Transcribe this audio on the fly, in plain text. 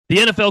The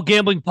NFL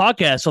Gambling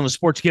Podcast on the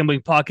Sports Gambling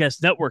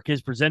Podcast Network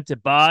is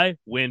presented by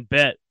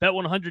WynnBET. Bet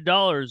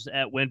 $100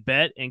 at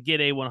WynnBET and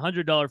get a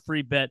 $100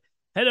 free bet.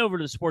 Head over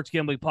to the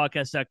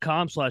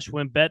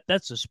sportsgamblingpodcast.com/WynnBET.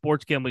 That's the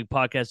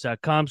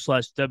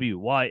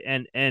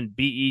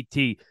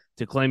sportsgamblingpodcast.com/WYNNBET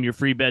to claim your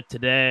free bet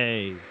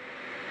today.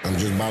 I'm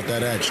just about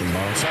that action,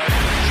 boss. You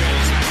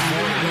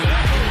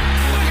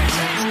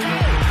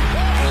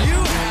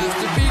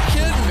have to be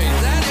kidding me.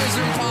 That is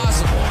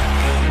impossible.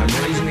 I'm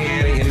raising the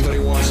ante. Anybody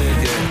wants it,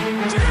 get it.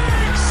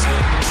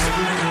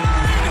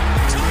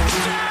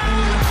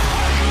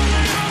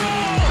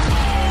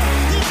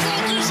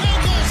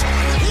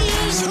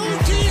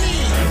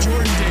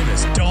 Jordan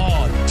Davis,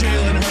 dog.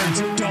 Jalen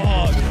Hurts,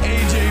 dog.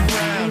 AJ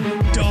Brown,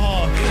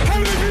 dog. How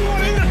many of you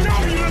want to eat a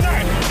W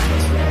tonight?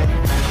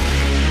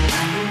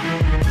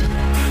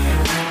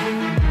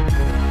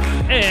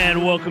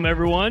 And welcome,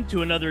 everyone,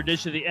 to another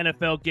edition of the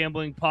NFL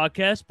Gambling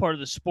Podcast, part of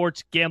the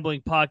Sports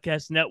Gambling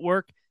Podcast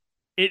Network.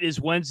 It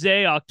is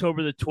Wednesday,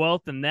 October the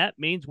 12th, and that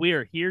means we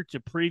are here to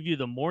preview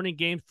the morning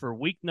games for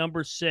week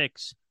number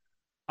 6.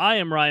 I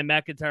am Ryan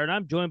McIntyre, and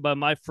I'm joined by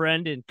my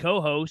friend and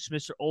co-host,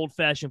 Mr.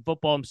 Old-Fashioned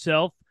Football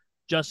himself,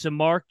 Justin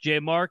Mark. J.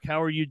 Mark,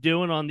 how are you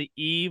doing on the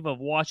eve of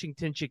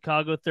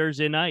Washington-Chicago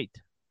Thursday night?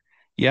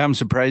 Yeah, I'm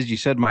surprised you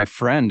said my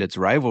friend. It's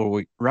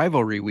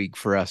rivalry week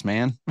for us,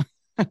 man.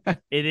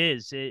 It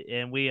is,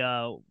 and we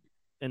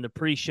in the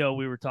pre-show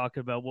we were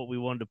talking about what we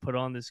wanted to put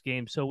on this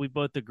game, so we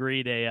both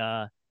agreed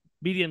a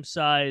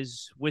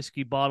medium-sized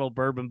whiskey bottle,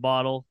 bourbon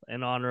bottle,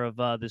 in honor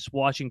of this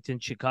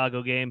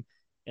Washington-Chicago game.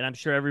 And I'm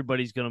sure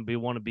everybody's going to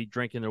want to be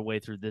drinking their way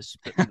through this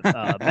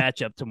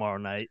matchup tomorrow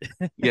night.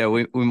 Yeah,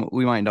 we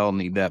might all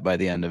need that by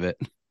the end of it.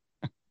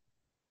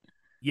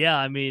 Yeah,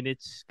 I mean,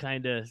 it's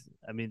kind of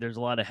 – I mean, there's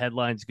a lot of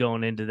headlines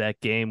going into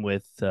that game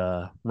with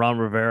Ron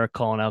Rivera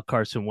calling out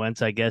Carson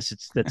Wentz. I guess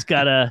that's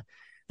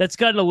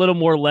gotten a little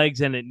more legs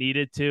than it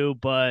needed to,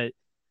 but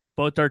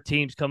both our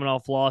teams coming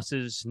off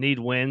losses need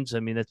wins. I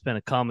mean, that's been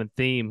a common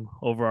theme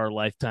over our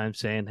lifetime,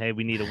 saying, hey,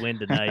 we need a win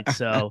tonight.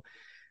 So –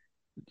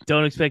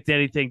 don't expect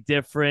anything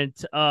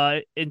different.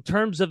 In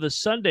terms of the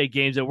Sunday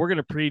games that we're going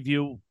to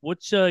preview,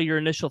 what's your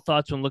initial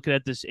thoughts when looking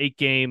at this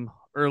 8-game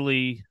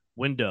early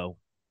window?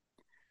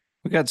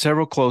 We got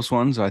several close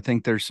ones. I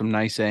think there's some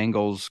nice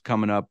angles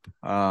coming up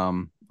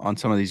on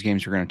some of these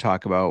games we're going to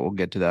talk about. We'll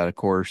get to that, of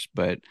course.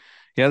 But,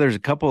 yeah, there's a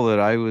couple that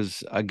I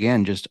was,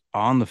 again, just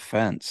on the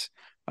fence.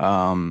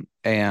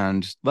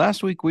 And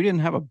last week we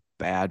didn't have a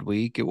bad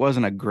week. It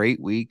wasn't a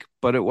great week,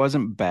 but it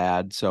wasn't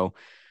bad. So,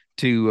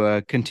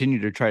 to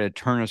continue to try to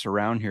turn us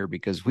around here,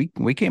 because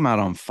we came out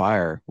on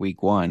fire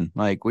week one.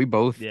 Like we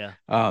both,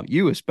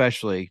 you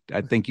especially,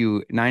 I think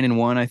you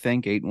 9-1, I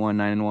think 8-1,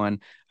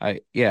 9-1.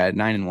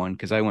 9-1,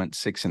 because I went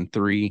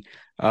 6-3.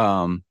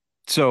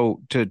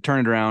 So to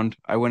turn it around,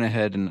 I went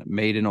ahead and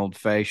made an old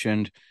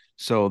fashioned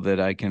so that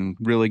I can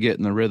really get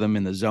in the rhythm,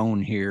 in the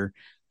zone here,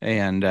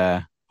 and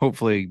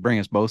hopefully bring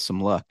us both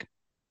some luck.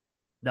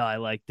 No, I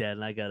like that,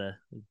 and I gotta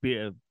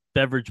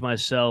beverage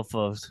myself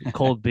of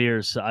cold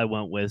beers I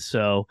went with.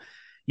 So,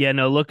 yeah,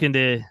 no, looking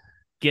to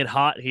get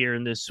hot here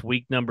in this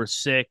week number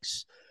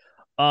 6.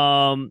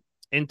 In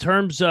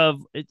terms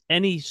of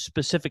any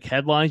specific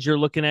headlines you're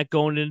looking at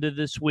going into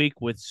this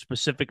week with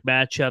specific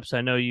matchups,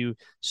 I know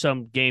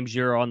some games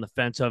you're on the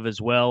fence of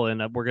as well,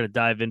 and we're going to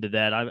dive into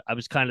that. I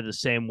was kind of the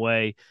same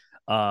way.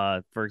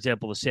 For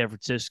example, the San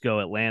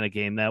Francisco-Atlanta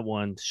game, that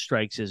one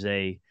strikes as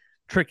a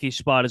tricky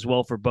spot as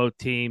well for both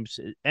teams.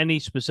 Any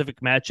specific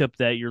matchup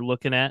that you're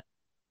looking at?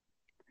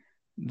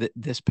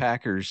 This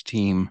Packers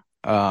team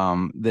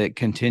that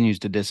continues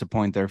to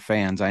disappoint their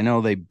fans. I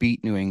know they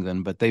beat New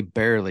England, but they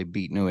barely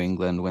beat New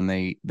England when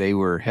they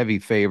were heavy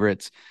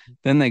favorites.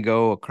 Then they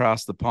go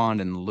across the pond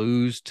and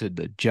lose to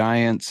the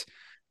Giants.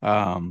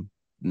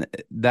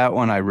 That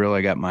one I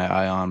really got my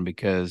eye on,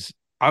 because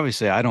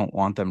obviously I don't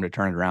want them to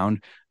turn it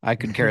around. I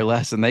could care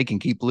less, and they can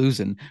keep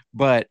losing.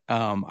 But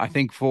I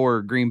think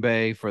for Green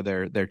Bay, for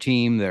their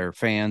team, their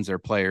fans, their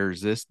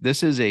players,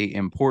 this is a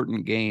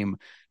important game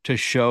to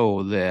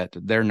show that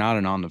they're not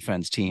an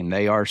on-the-fence team.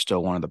 They are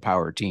still one of the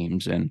power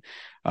teams. And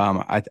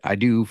I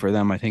do, for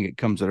them, I think it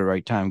comes at the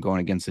right time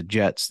going against the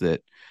Jets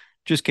that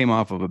just came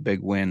off of a big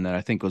win that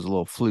I think was a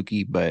little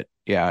fluky. But,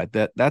 yeah,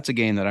 that's a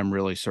game that I'm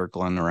really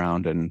circling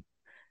around and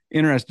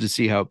interested to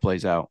see how it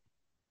plays out.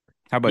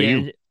 How about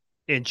you?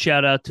 And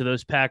shout out to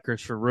those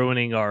Packers for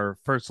ruining our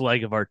first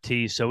leg of our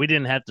tease. So we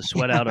didn't have to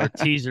sweat out our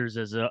teasers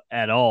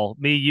at all.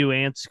 Me, you,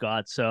 and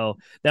Scott. So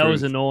that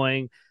was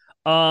annoying.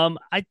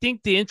 I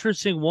think the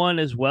interesting one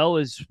as well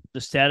is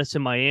the status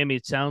in Miami.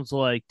 It sounds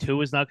like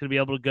Tua is not going to be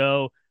able to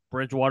go.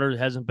 Bridgewater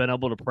hasn't been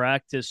able to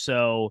practice.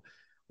 So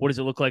what does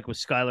it look like with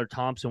Skylar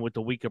Thompson with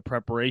the week of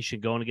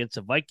preparation going against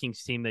a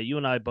Vikings team that you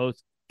and I both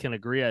can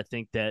agree, I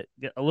think, that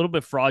a little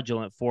bit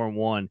fraudulent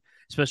 4-1,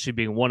 especially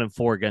being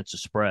 1-4 against the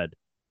spread.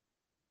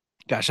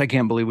 Gosh, I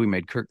can't believe we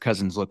made Kirk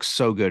Cousins look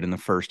so good in the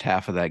first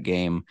half of that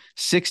game.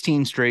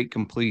 16 straight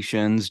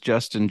completions.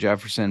 Justin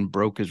Jefferson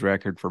broke his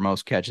record for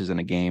most catches in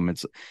a game.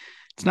 It's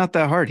not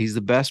that hard. He's the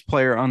best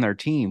player on their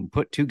team.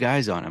 Put two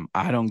guys on him.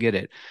 I don't get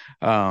it.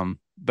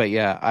 but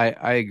yeah,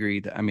 I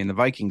agree. I mean, the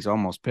Vikings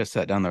almost pissed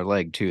that down their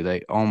leg too.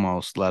 They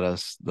almost let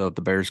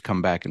the Bears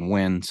come back and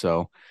win.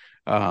 So,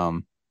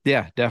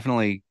 yeah,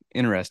 definitely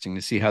interesting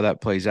to see how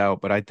that plays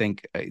out. But I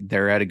think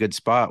they're at a good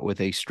spot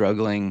with a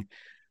struggling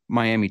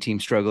Miami team,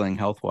 struggling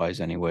health wise,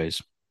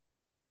 anyways.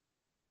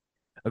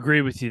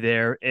 Agree with you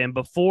there. And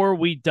before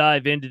we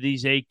dive into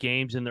these 8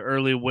 games in the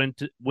early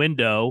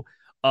window,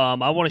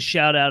 I want to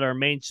shout out our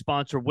main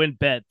sponsor,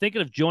 WinBet.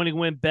 Thinking of joining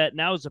WinBet?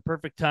 Now is the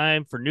perfect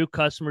time for new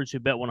customers who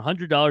bet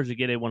 $100 to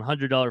get a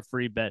 $100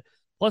 free bet.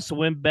 Plus, the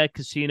WinBet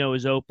casino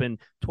is open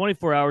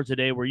 24 hours a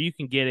day where you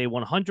can get a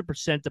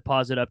 100%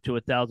 deposit up to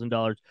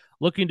 $1,000.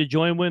 Looking to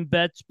join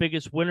WinBet's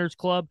biggest winners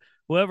club?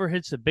 Whoever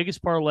hits the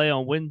biggest parlay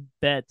on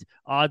WinBet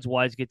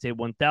odds-wise gets a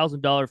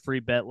 $1,000 free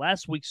bet.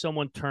 Last week,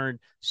 someone turned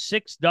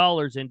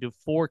 $6 into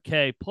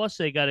 $4K, plus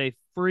they got a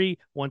free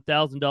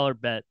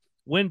 $1,000 bet.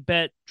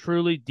 WinBet,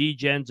 truly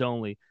DGens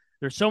only.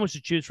 There's so much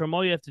to choose from.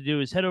 All you have to do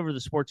is head over to the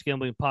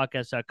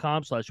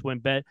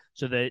sportsgamblingpodcast.com/winbet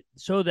so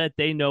that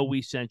they know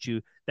we sent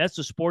you. That's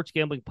the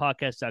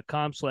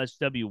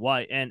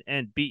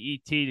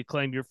sportsgamblingpodcast.com/WYNNBET to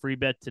claim your free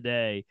bet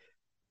today.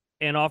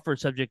 And offer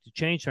subject to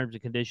change. Terms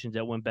and conditions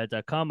at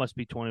winbet.com. Must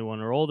be 21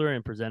 or older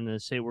and presented in a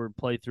state where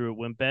playthrough at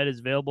WinBet is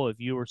available. If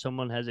you or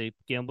someone has a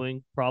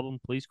gambling problem,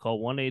 please call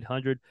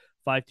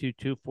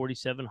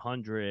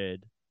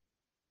 1-800-522-4700.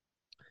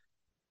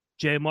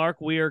 J. Mark,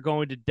 we are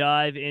going to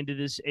dive into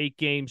this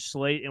 8-game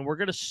slate, and we're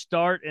going to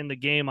start in the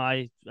game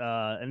I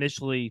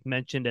initially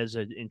mentioned as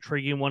an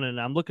intriguing one,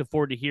 and I'm looking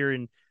forward to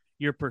hearing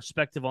your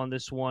perspective on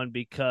this one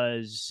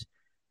because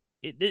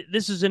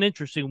this is an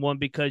interesting one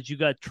because you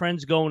got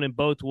trends going in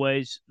both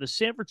ways. The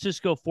San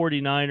Francisco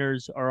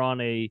 49ers are on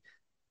a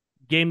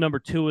game number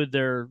 2 of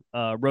their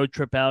road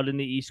trip out in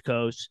the East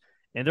Coast,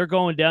 and they're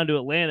going down to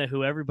Atlanta,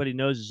 who everybody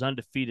knows is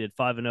undefeated,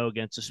 5-0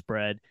 against the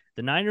spread.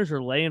 The Niners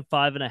are laying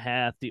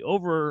 5.5. The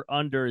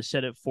over/under is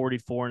set at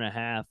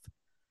 44.5.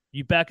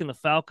 You backing the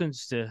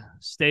Falcons to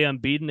stay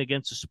unbeaten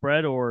against the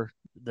spread, or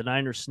the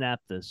Niners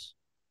snap this?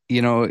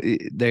 You know,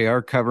 they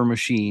are cover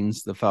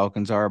machines, the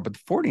Falcons are, but the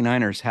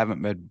 49ers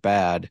haven't been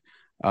bad,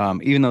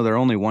 even though they're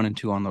only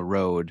 1-2 on the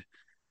road.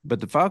 But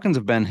the Falcons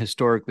have been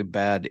historically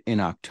bad in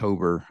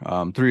October,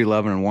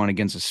 3-11-1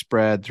 against the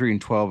spread,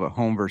 3-12 at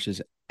home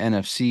versus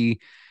NFC.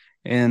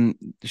 And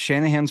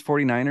Shanahan's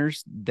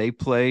 49ers, they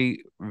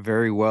play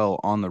very well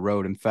on the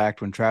road. In fact,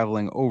 when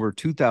traveling over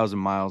 2,000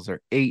 miles,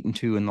 they're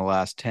 8-2 in the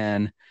last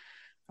 10.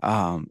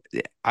 I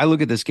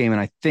look at this game and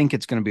I think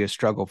it's going to be a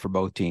struggle for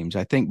both teams.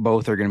 I think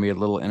both are going to be a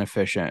little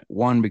inefficient.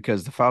 One,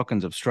 because the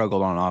Falcons have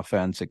struggled on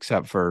offense,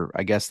 except for,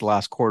 I guess, the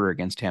last quarter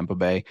against Tampa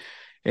Bay.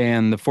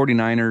 And the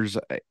 49ers,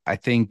 I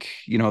think,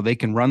 they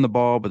can run the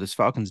ball, but this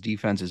Falcons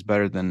defense is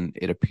better than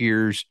it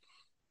appears.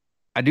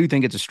 I do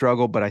think it's a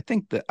struggle, but I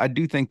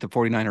do think the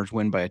 49ers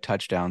win by a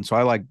touchdown. So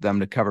I like them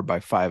to cover by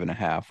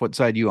 5.5. What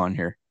side you on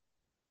here?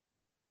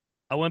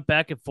 I went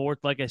back and forth,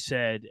 like I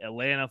said,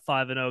 Atlanta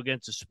 5-0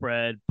 against the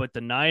spread, but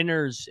the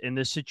Niners in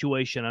this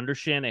situation under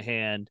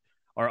Shanahan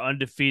are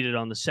undefeated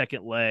on the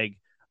second leg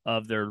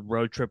of their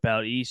road trip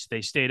out east.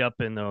 They stayed up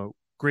in the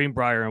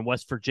Greenbrier in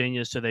West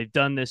Virginia, so they've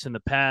done this in the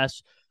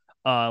past.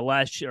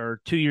 Last year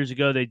or 2 years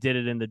ago, they did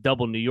it in the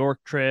double New York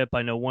trip.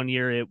 I know one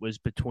year it was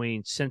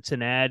between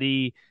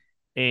Cincinnati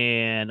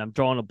and I'm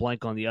drawing a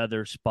blank on the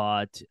other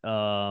spot.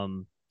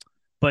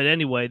 But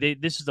anyway,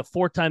 this is the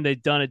 4th time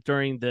they've done it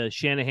during the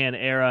Shanahan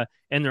era,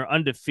 and they're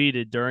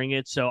undefeated during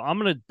it. So I'm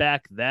going to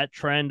back that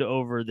trend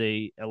over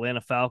the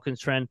Atlanta Falcons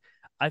trend.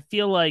 I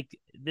feel like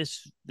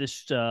this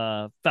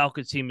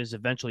Falcons team is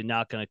eventually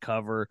not going to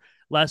cover.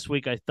 Last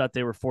week, I thought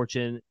they were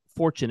fortunate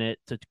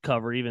to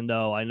cover, even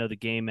though I know the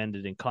game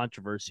ended in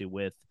controversy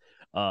with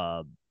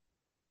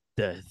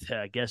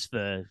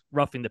the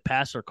roughing the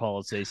passer call,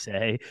 as they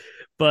say.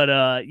 But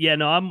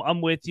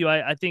I'm with you.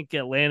 I think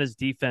Atlanta's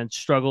defense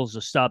struggles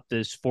to stop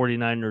this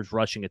 49ers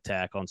rushing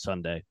attack on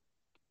Sunday.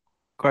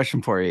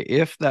 Question for you.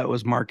 If that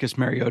was Marcus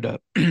Mariota,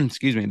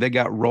 excuse me, they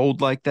got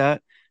rolled like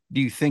that,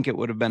 do you think it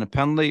would have been a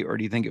penalty, or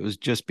do you think it was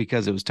just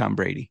because it was Tom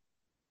Brady?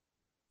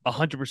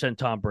 100%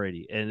 Tom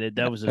Brady. And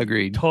that was a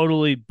Agreed.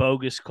 Totally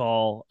bogus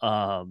call.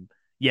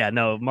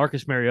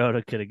 Marcus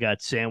Mariota could have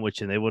got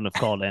sandwiched and they wouldn't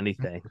have called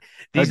anything.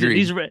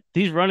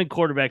 These running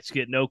quarterbacks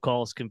get no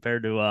calls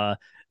compared to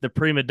the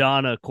prima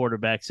donna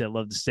quarterbacks that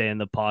love to stay in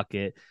the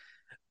pocket.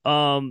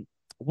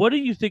 What do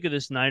you think of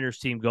this Niners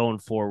team going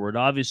forward?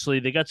 Obviously,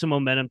 they got some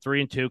momentum,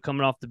 3-2,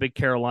 coming off the big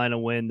Carolina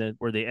win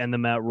where they end the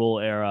Matt Rule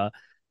era.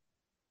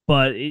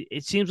 But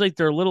it seems like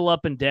they're a little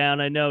up and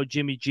down. I know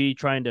Jimmy G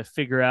trying to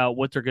figure out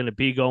what they're going to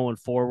be going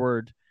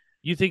forward.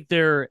 You think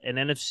they're an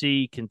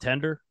NFC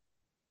contender?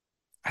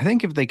 I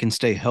think if they can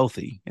stay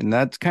healthy, and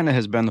that kind of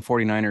has been the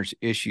 49ers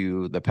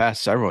issue the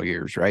past several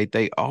years, right?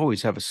 They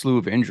always have a slew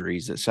of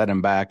injuries that set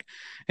them back.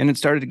 And it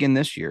started again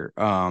this year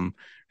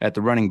at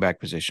the running back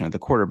position, at the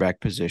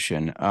quarterback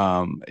position.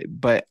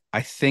 But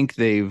I think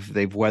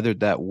they've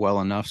weathered that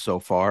well enough so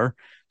far.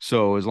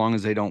 So as long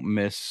as they don't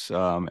miss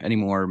any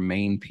more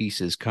main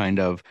pieces,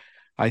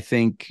 I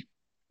think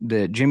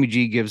that Jimmy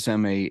G gives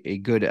them a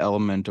good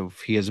element of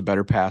he is a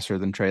better passer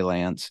than Trey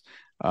Lance.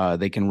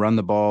 They can run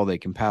the ball, they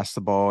can pass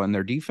the ball, and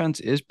their defense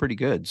is pretty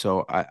good.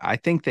 So I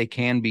think they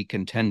can be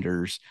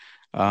contenders.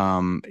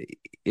 Um,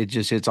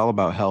 it's all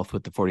about health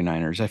with the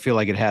 49ers. I feel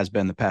like it has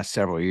been the past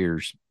several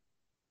years.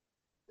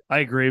 I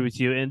agree with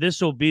you. And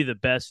this will be the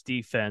best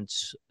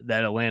defense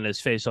that Atlanta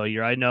has faced all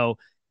year. I know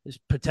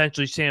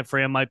potentially San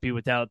Fran might be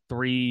without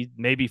 3,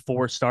 maybe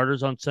 4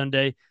 starters on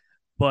Sunday,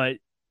 but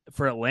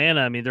for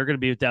Atlanta, I mean, they're going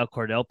to be without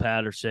Cordell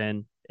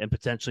Patterson and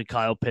potentially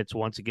Kyle Pitts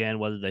once again,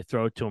 whether they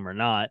throw it to him or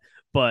not.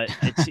 But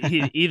it's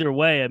either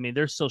way. I mean,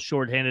 they're still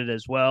shorthanded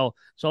as well.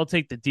 So I'll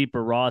take the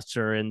deeper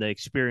roster and the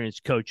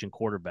experienced coach and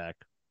quarterback.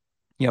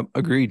 Yep,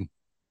 agreed.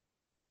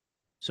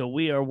 So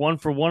we are 1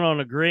 for 1 on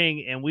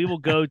agreeing, and we will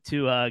go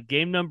to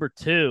game number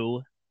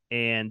 2.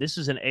 And this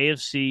is an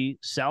AFC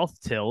South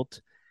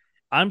tilt.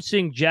 I'm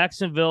seeing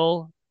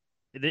Jacksonville,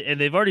 and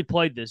they've already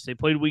played this. They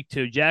played week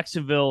 2.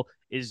 Jacksonville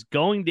is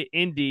going to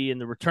Indy in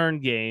the return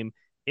game.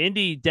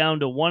 Indy down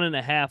to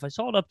 1.5. I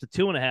saw it up to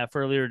 2.5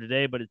 earlier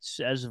today, but it's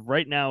as of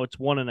right now, it's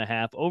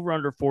 1.5. Over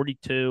under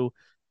 42.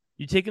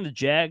 You taking the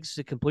Jags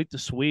to complete the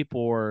sweep,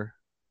 or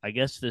I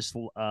guess this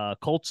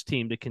Colts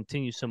team to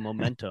continue some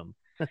momentum?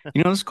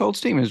 This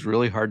Colts team is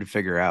really hard to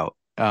figure out.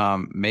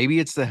 Maybe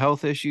it's the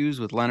health issues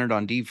with Leonard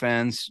on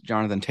defense,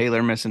 Jonathan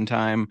Taylor missing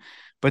time,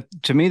 but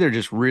to me, they're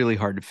just really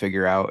hard to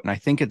figure out. And I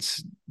think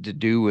it's to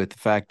do with the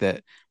fact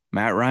that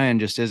Matt Ryan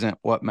just isn't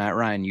what Matt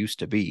Ryan used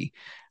to be.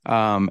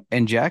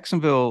 And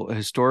Jacksonville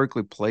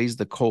historically plays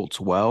the Colts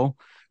well.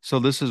 So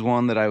this is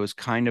one that I was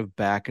kind of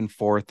back and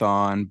forth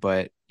on,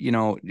 but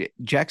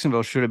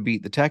Jacksonville should have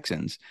beat the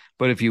Texans.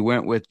 But if you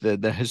went with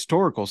the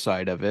historical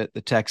side of it,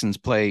 the Texans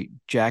play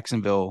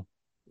Jacksonville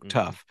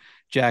tough.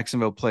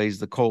 Jacksonville plays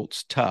the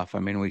Colts tough. I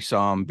mean, we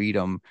saw them beat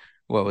them.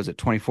 What was it,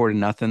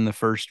 24-0 the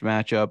first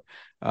matchup?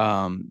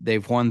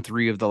 They've won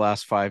 3 of the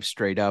last 5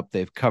 straight up.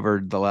 They've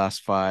covered the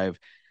last 5.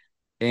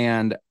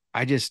 And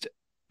I'm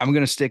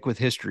going to stick with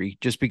history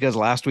just because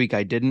last week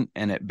I didn't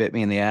and it bit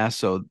me in the ass.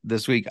 So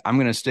this week I'm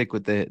going to stick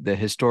with the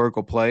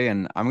historical play,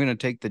 and I'm going to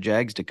take the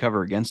Jags to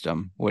cover against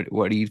them. What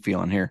are you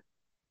feeling here?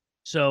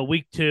 So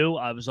week 2,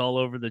 I was all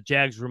over the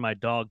Jags were my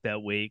dog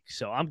that week.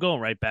 So I'm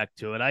going right back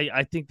to it.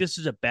 I think this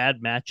is a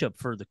bad matchup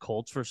for the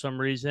Colts for some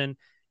reason,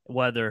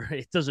 whether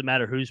it doesn't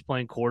matter who's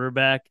playing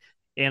quarterback.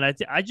 And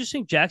I just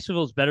think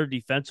Jacksonville is better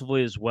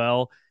defensively as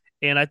well.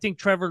 And I think,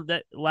 Trevor,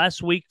 that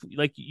last week,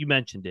 like you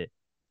mentioned it,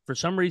 for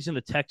some reason,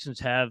 the Texans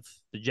have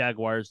the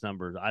Jaguars'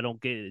 numbers. I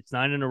don't get it. It's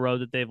 9 in a row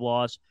that they've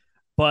lost.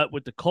 But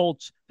with the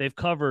Colts, they've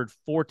covered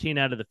 14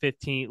 out of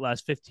the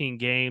last 15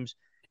 games.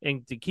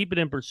 And to keep it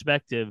in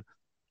perspective,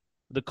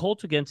 the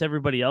Colts against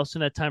everybody else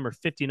in that time are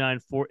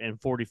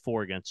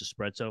 59-44 against the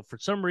spread. So for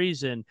some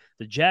reason,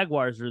 the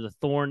Jaguars are the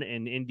thorn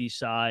in Indy's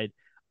side.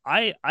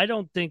 I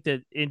don't think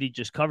that Indy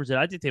just covers it.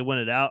 I think they win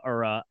it out,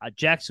 or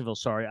Jacksonville,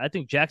 sorry. I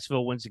think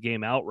Jacksonville wins the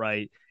game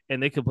outright,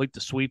 and they complete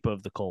the sweep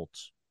of the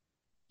Colts.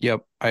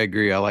 Yep, I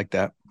agree. I like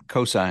that.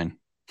 Cosign.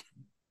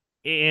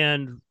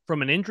 And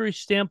from an injury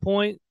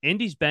standpoint,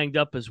 Indy's banged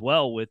up as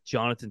well with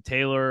Jonathan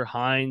Taylor,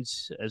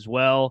 Hines as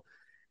well.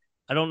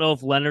 I don't know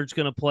if Leonard's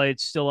going to play.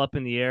 It's still up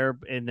in the air.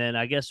 And then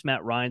I guess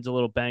Matt Ryan's a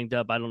little banged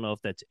up. I don't know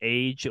if that's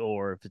age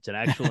or if it's an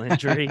actual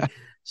injury.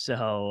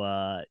 So,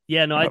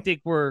 I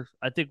think we're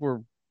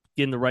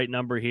getting the right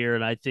number here.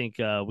 And I think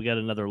we got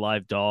another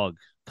live dog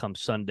come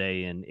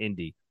Sunday in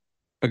Indy.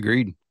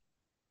 Agreed.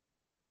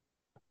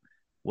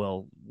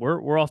 Well,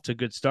 we're off to a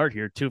good start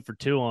here, 2 for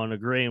 2 on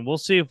agreeing. We'll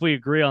see if we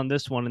agree on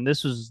this one. And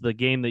this was the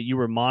game that you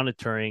were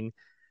monitoring.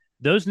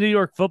 Those New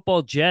York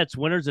Football Jets,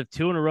 winners of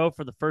 2 in a row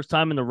for the first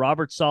time in the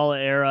Robert Saleh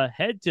era,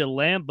 head to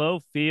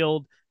Lambeau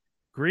Field.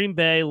 Green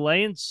Bay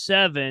laying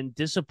 7.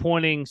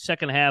 Disappointing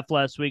second half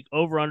last week.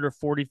 Over under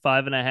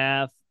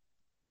 45.5.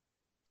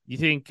 You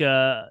think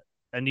a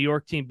New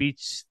York team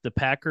beats the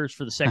Packers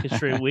for the second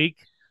straight week?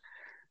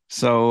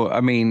 So,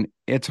 I mean,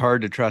 it's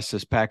hard to trust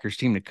this Packers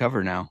team to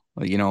cover now.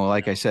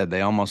 Like I said,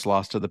 they almost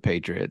lost to the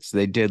Patriots.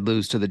 They did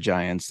lose to the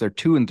Giants. They're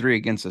 2-3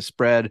 against the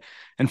spread.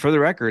 And for the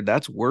record,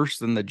 that's worse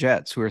than the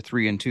Jets, who are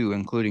 3-2,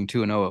 including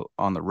 2-0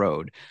 on the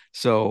road.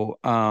 So,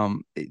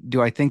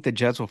 do I think the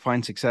Jets will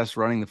find success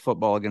running the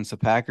football against the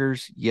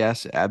Packers?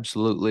 Yes,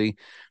 absolutely.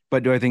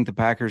 But do I think the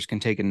Packers can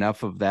take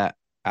enough of that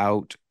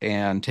out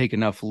and take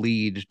enough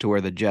lead to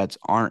where the Jets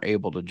aren't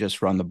able to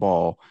just run the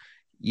ball?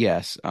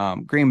 Yes.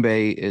 Green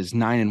Bay is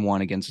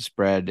 9-1 against the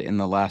spread in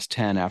the last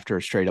 10 after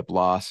a straight up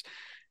loss.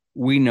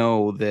 We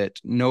know that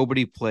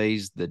nobody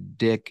plays the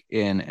dick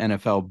in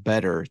NFL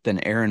better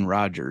than Aaron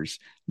Rodgers.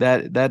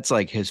 That's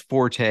like his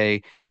forte.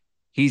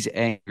 He's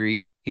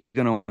angry. He's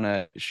going to want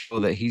to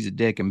show that he's a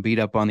dick and beat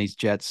up on these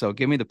Jets. So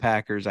give me the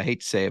Packers. I hate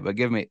to say it, but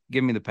give me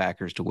the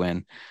Packers to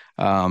win,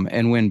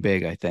 and win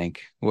big, I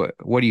think. What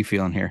are you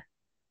feeling here?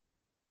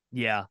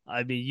 Yeah.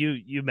 I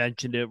mean, you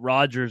mentioned it.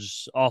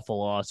 Rodgers, awful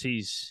loss.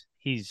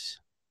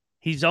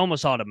 He's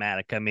almost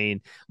automatic. I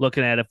mean,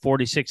 looking at it,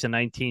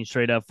 46-19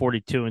 straight up,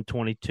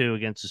 42-22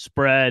 against the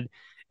spread.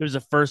 It was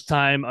the first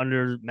time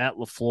under Matt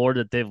LaFleur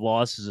that they've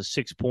lost as a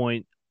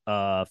 6-point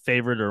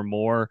favorite or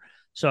more.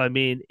 So, I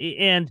mean,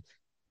 and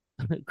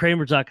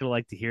Kramer's not going to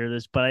like to hear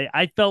this, but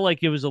I felt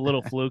like it was a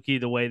little fluky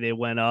the way they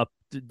went up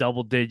to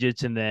double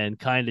digits and then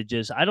kind of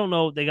just, I don't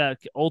know, they got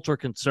ultra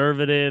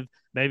conservative.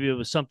 Maybe it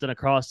was something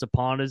across the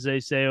pond, as they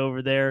say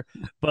over there.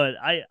 But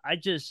I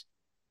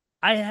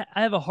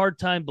have a hard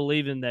time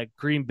believing that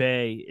Green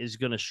Bay is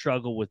going to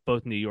struggle with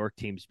both New York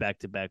teams back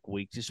to back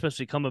weeks,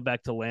 especially coming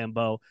back to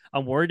Lambeau.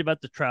 I'm worried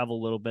about the travel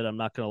a little bit. I'm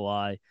not going to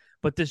lie.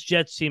 But this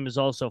Jets team is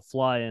also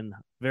flying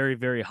very,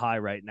 very high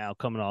right now,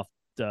 coming off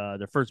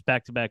their first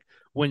back-to-back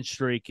win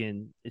streak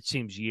in, it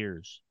seems,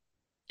 years.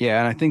 Yeah,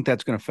 and I think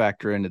that's going to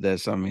factor into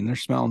this. I mean, they're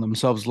smelling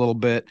themselves a little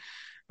bit.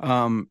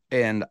 And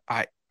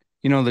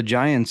the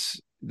Giants,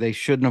 they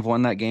shouldn't have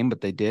won that game, but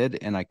they did,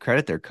 and I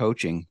credit their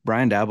coaching.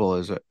 Brian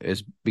Daboll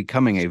is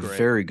becoming a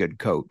very good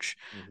coach.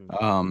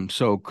 Mm-hmm.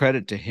 So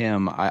credit to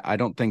him. I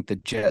don't think the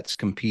Jets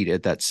compete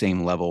at that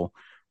same level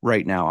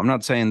right now. I'm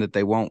not saying that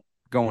they won't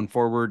going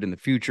forward in the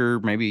future,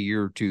 maybe a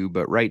year or two,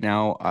 but right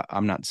now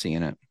I'm not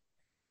seeing it.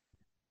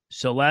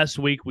 So last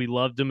week we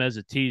loved them as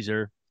a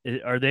teaser.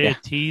 Are they a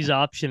tease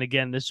option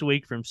again this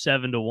week from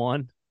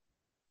 7-1?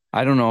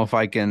 I don't know if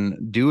I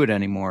can do it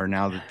anymore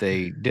now that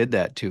they did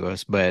that to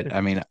us, but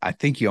I mean, I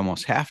think you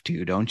almost have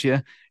to, don't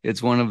you?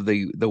 It's one of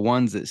the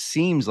ones that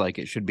seems like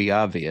it should be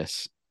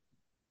obvious.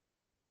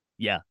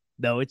 Yeah,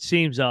 no, it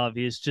seems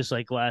obvious, just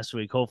like last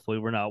week. Hopefully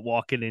we're not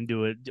walking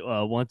into it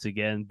once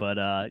again, but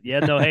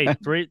hey,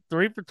 three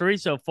for three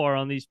so far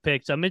on these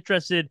picks. I'm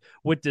interested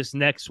with this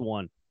next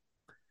one.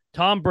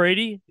 Tom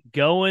Brady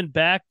going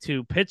back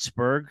to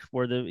Pittsburgh,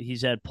 where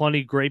he's had plenty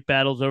of great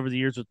battles over the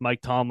years with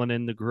Mike Tomlin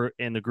in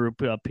the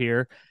group up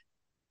here.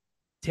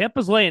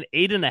 Tampa's laying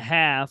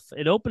 8.5.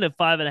 It opened at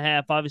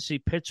 5.5. Obviously,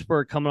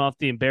 Pittsburgh coming off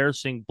the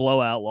embarrassing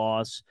blowout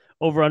loss,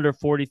 over under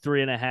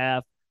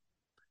 43.5.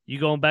 You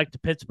going back to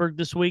Pittsburgh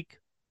this week?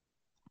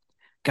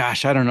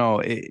 Gosh, I don't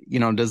know.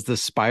 Does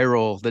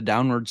the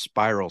downward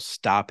spiral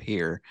stop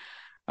here?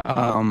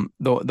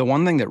 The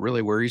one thing that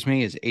really worries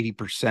me is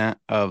 80%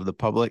 of the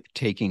public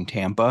taking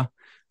Tampa.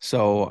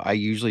 So I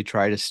usually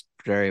try to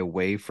stray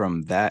away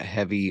from that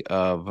heavy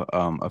of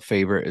a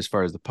favorite as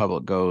far as the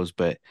public goes.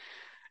 But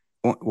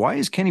why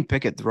is Kenny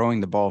Pickett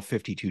throwing the ball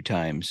 52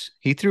 times?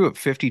 He threw it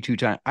 52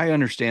 times. I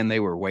understand they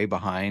were way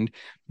behind,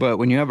 but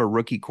when you have a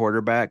rookie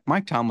quarterback,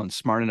 Mike Tomlin's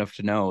smart enough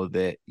to know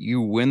that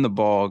you win the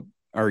ball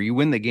or you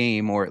win the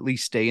game or at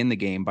least stay in the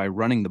game by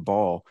running the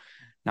ball.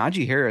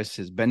 Najee Harris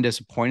has been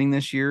disappointing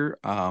this year.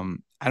 I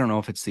don't know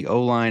if it's the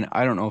O-line.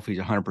 I don't know if he's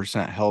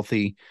 100%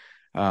 healthy.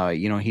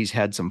 He's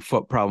had some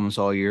foot problems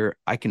all year.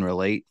 I can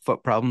relate.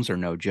 Foot problems are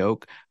no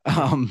joke.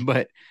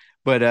 But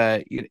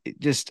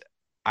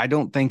I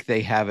don't think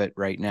they have it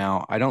right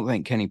now. I don't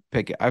think Kenny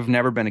Pickett, I've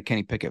never been a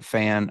Kenny Pickett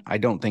fan. I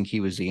don't think he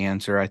was the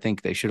answer. I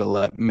think they should have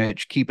let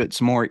Mitch keep it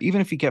some more.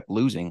 Even if he kept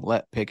losing,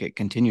 let Pickett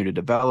continue to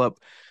develop.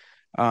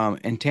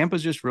 And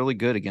Tampa's just really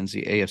good against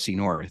the AFC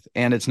North.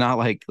 And it's not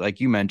like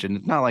you mentioned,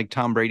 it's not like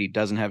Tom Brady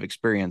doesn't have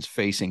experience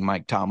facing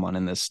Mike Tomlin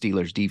in the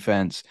Steelers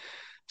defense.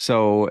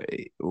 So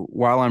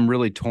while I'm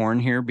really torn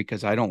here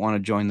because I don't want to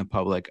join the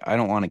public, I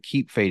don't want to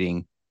keep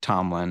fading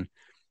Tomlin.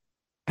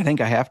 I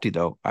think I have to,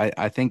 though.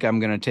 I think I'm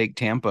going to take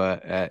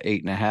Tampa at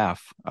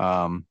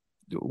 8.5.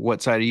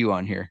 What side are you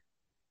on here?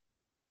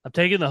 I'm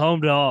taking the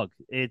home dog.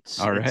 It's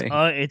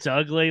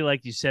ugly.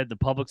 Like you said, the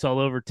public's all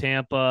over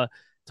Tampa.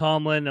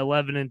 Tomlin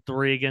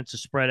 11-3 against the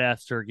spread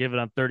after giving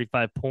up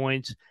 35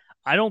 points.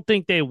 I don't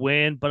think they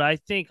win, but I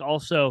think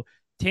also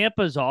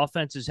Tampa's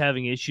offense is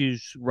having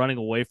issues running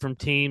away from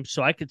teams.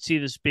 So I could see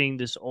this being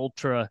this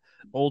ultra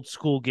old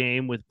school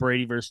game with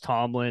Brady versus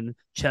Tomlin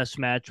chess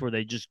match where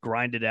they just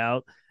grind it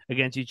out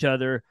against each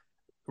other.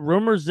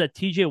 Rumors that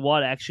TJ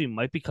Watt actually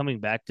might be coming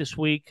back this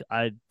week.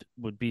 I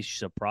would be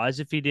surprised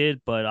if he did,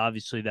 but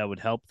obviously that would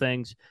help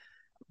things.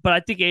 But I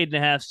think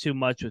 8.5 is too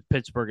much with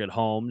Pittsburgh at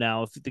home.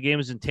 Now, if the game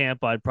is in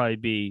Tampa, I'd probably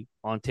be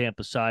on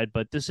Tampa's side.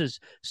 But this is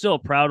still a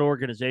proud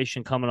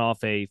organization coming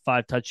off a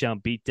 5-touchdown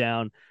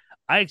beatdown.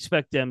 I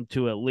expect them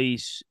to at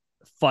least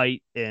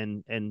fight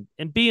and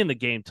be in the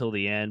game till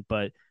the end.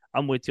 But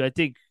I'm with you. I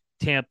think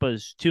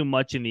Tampa's too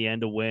much in the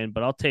end to win.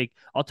 But I'll take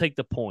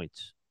the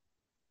points.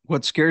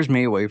 What scares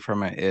me away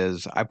from it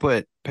is I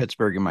put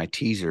Pittsburgh in my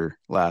teaser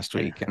last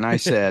week, and I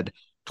said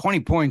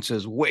 20 points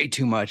is way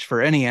too much for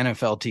any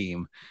NFL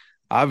team.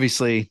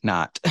 Obviously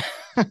not.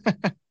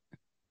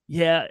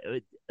 Yeah,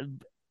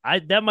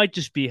 that might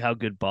just be how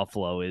good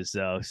Buffalo is,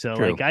 though. So,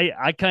 True.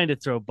 I kind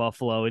of throw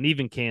Buffalo and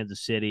even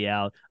Kansas City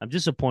out. I'm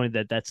disappointed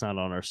that that's not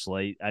on our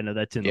slate. I know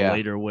that's in the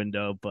later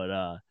window,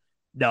 but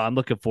no, I'm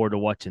looking forward to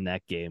watching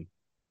that game.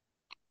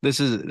 That's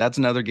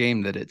another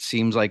game that it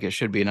seems like it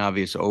should be an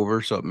obvious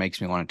over, so it makes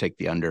me want to take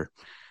the under.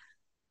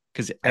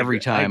 Because every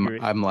time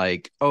I'm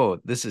like, oh,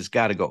 this has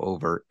got to go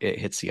over, it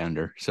hits the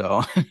under.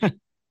 So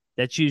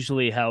that's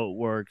usually how it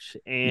works.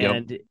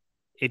 And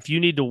if you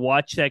need to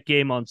watch that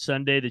game on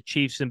Sunday, the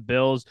Chiefs and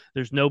Bills,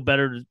 there's no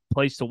better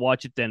place to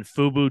watch it than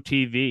Fubo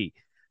TV.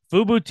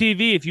 Fubo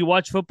TV, if you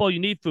watch football, you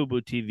need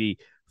Fubo TV.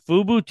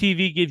 Fubo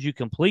TV gives you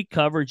complete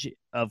coverage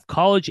of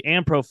college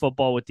and pro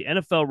football with the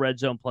NFL Red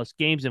Zone plus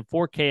games in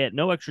 4K at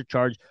no extra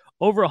charge,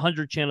 Over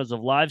 100 channels of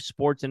live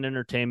sports and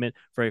entertainment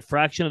for a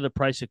fraction of the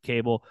price of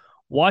cable.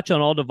 Watch on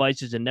all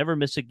devices and never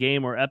miss a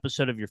game or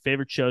episode of your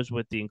favorite shows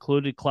with the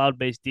included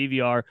cloud-based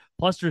DVR.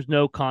 Plus, there's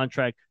no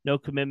contract, no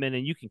commitment,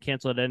 and you can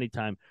cancel at any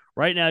time.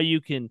 Right now,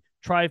 you can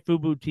try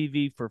Fubo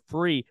TV for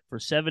free for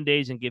 7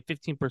 days and get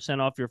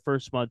 15% off your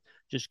first month.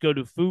 Just go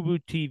to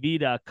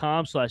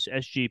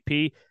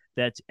FuboTV.com/SGP.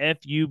 That's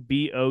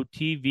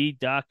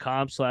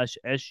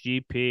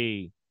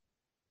FUBOTV.com/SGP.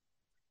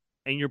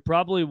 And you're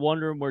probably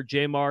wondering where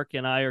J Mark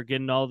and I are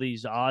getting all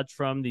these odds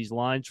from, these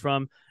lines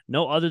from.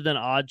 No other than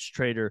Odds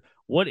Trader.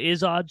 What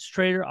is Odds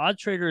Trader?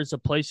 Odds Trader is a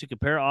place to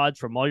compare odds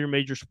from all your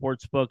major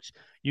sports books.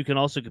 You can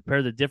also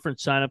compare the different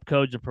sign-up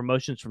codes and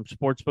promotions from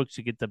sports books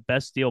to get the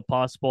best deal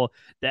possible.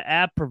 The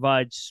app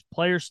provides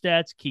player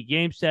stats, key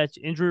game stats,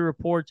 injury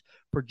reports,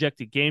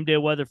 projected game day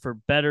weather for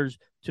bettors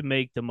to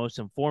make the most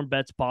informed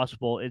bets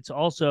possible. It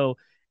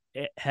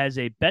has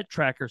a bet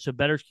tracker so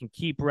bettors can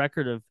keep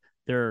record of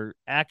their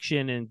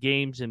action and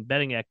games and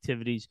betting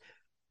activities.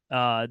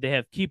 They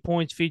have key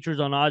points features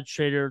on Odds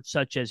Trader,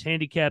 such as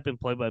handicapping,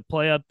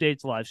 play-by-play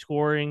updates, live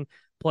scoring,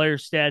 player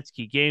stats,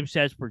 key game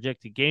stats,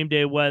 projected game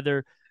day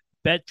weather.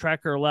 Bet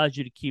Tracker allows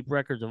you to keep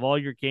records of all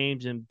your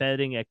games and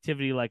betting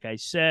activity, like I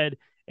said.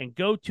 And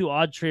go to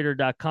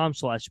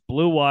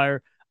oddstrader.com/Blue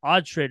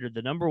Odds Trader,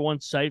 the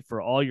 #1 site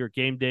for all your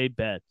game day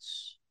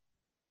bets.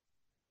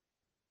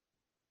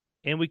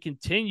 And we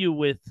continue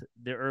with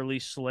the early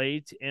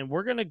slate, and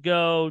we're going to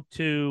go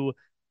to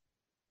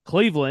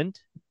Cleveland,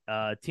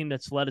 a team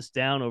that's let us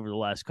down over the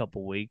last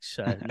couple weeks.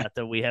 Not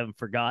that we haven't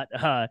forgot.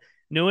 Bill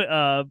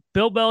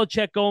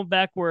Belichick going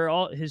back where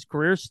all his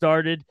career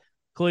started.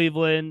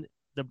 Cleveland,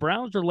 the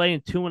Browns are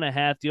laying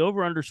 2.5. The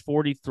over/under's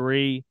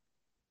 43.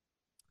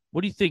 What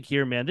do you think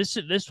here, man?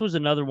 This was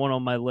another one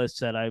on my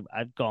list that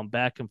I've gone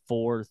back and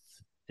forth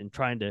and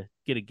trying to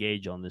get a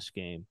gauge on this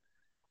game.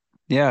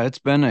 Yeah, it's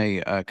been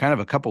a kind of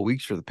a couple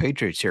weeks for the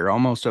Patriots here,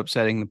 almost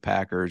upsetting the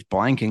Packers,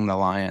 blanking the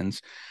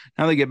Lions.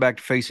 Now they get back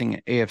to facing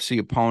an AFC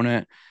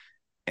opponent,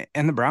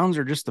 and the Browns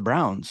are just the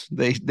Browns.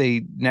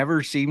 They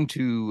never seem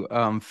to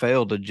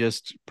fail to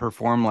just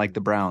perform like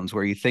the Browns,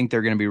 where you think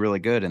they're going to be really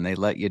good and they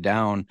let you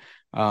down.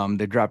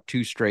 They dropped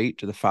 2 straight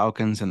to the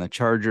Falcons and the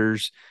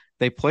Chargers.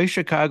 They play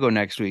Chicago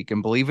next week,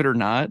 and believe it or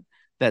not,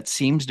 that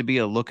seems to be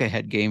a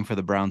look-ahead game for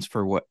the Browns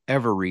for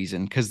whatever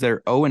reason, because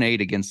they're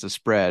 0-8 against the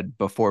spread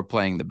before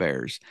playing the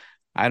Bears.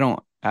 I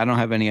don't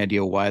have any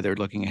idea why they're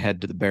looking ahead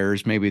to the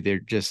Bears. Maybe they're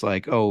just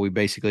like, oh, we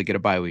basically get a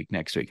bye week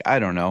next week. I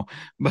don't know.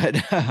 But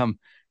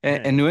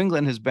and New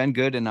England has been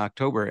good in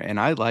October, and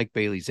I like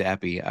Bailey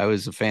Zappi. I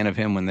was a fan of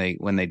him when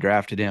they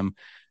drafted him.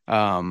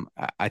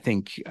 I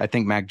think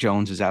Mac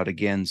Jones is out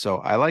again, so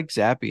I like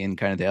Zappi and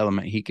kind of the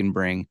element he can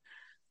bring.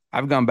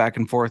 I've gone back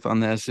and forth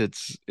on this.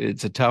 It's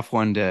a tough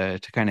one to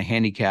kind of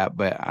handicap,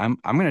 but I'm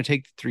going to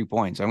take the 3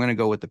 points. I'm going to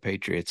go with the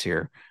Patriots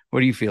here. What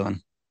are you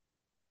feeling?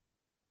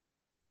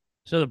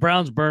 So the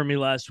Browns burned me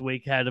last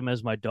week, had them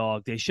as my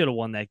dog. They should have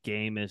won that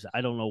game. I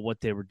don't know what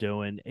they were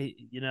doing.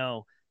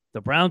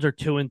 The Browns are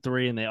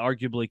 2-3, and they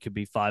arguably could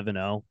be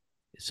 5-0.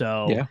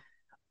 So yeah.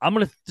 I'm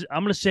gonna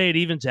say it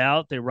evens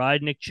out. They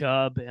ride Nick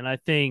Chubb, and I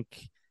think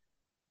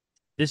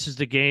this is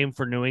the game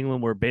for New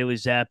England where Bailey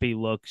Zappi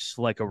looks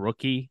like a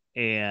rookie,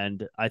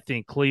 and I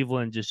think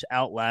Cleveland just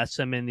outlasts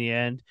them in the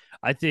end.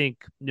 I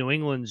think New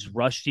England's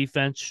rush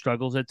defense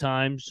struggles at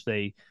times.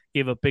 They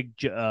gave up big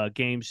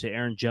games to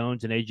Aaron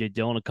Jones and A.J.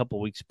 Dillon a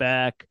couple weeks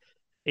back.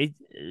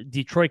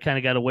 Detroit kind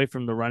of got away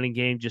from the running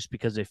game just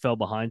because they fell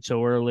behind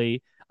so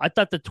early. I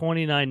thought the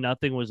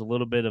 29-0 was a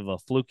little bit of a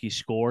fluky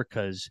score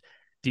because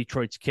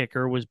Detroit's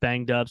kicker was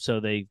banged up, so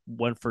they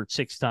went for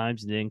 6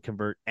 times and didn't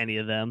convert any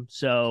of them.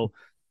 So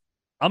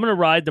I'm going to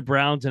ride the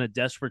Browns in a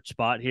desperate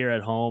spot here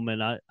at home,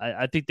 and I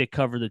think they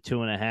cover the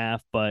 2.5,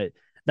 but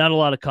not a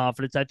lot of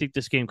confidence. I think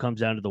this game comes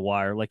down to the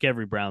wire, like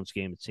every Browns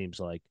game, it seems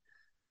like.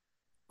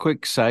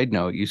 Quick side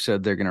note, you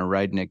said they're going to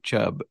ride Nick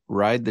Chubb.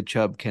 Ride the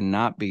Chubb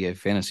cannot be a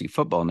fantasy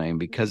football name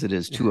because it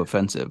is too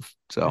offensive.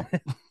 So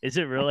is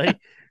it really?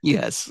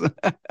 Yes.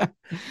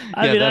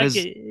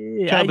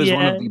 Chubb is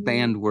one of the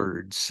banned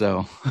words.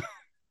 So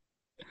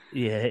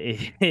yeah,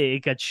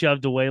 it got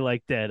shoved away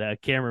like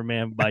that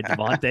cameraman by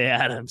Devontae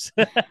Adams.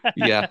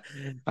 Yeah,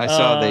 I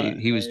saw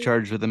he was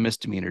charged with a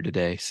misdemeanor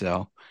today.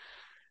 So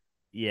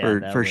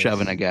yeah, for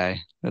shoving a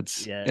guy.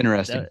 That's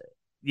interesting.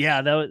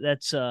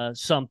 That's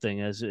something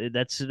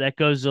that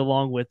goes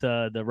along with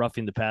the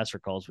roughing the passer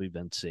calls we've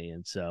been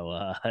seeing.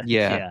 So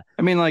yeah.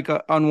 I mean, like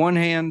on one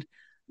hand,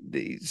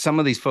 some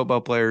of these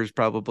football players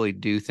probably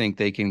do think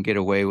they can get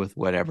away with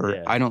whatever.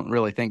 Yeah. I don't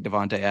really think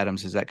Devontae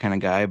Adams is that kind of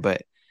guy,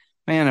 but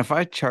man, if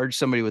I charge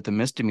somebody with a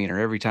misdemeanor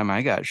every time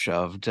I got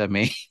shoved, I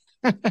mean,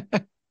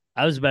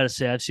 I was about to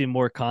say I've seen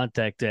more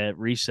contact at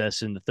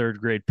recess in the 3rd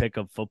grade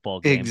pickup football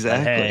game.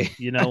 Exactly. But hey,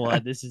 you know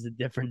what? This is a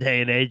different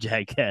day and age,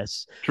 I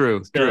guess.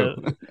 True.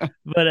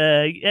 But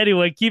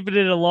anyway, keeping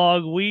it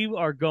along, we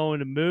are going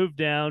to move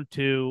down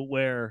to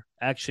where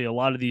actually a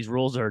lot of these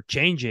rules are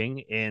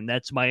changing, and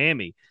that's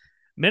Miami.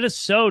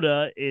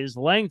 Minnesota is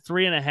laying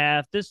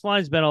 3.5. This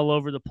line's been all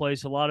over the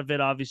place. A lot of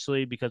it,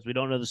 obviously, because we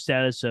don't know the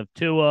status of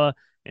Tua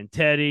and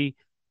Teddy.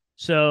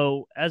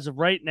 So as of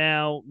right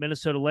now,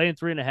 Minnesota laying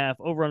 3.5,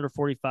 over under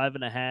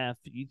 45.5.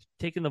 You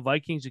taking the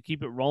Vikings to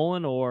keep it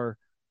rolling, or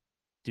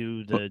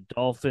do the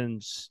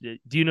Dolphins?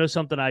 Do you know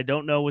something I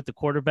don't know with the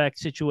quarterback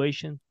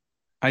situation?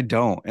 I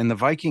don't. And the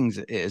Vikings,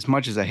 as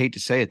much as I hate to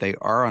say it, they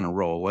are on a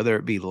roll, whether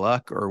it be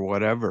luck or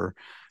whatever.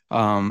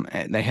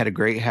 And they had a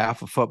great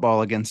half of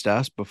football against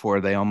us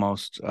before they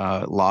almost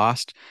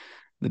lost.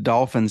 The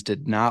Dolphins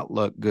did not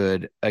look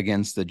good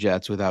against the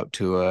Jets without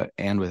Tua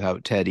and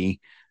without Teddy.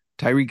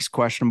 Tyreek's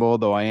questionable,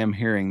 though I am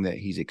hearing that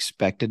he's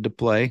expected to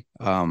play.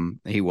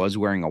 He was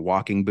wearing a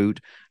walking boot.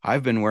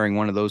 I've been wearing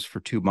one of those for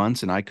 2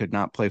 months, and I could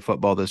not play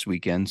football this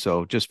weekend.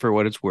 So just for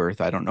what it's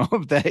worth, I don't know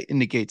if that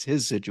indicates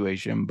his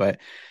situation, but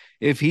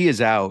if he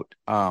is out,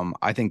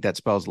 I think that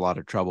spells a lot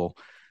of trouble.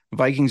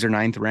 Vikings are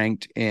 9th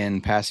ranked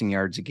in passing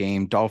yards a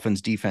game.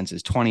 Dolphins defense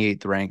is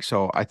 28th ranked.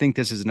 So I think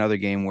this is another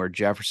game where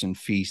Jefferson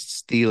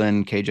feasts,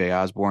 Thielen, KJ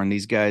Osborne,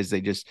 these guys,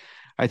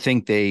 I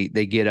think they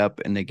get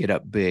up and they get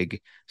up big.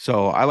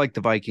 So I like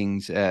the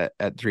Vikings at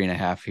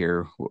 3.5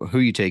 here. Who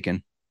are you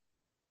taking?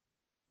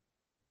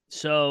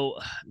 So,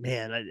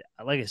 man,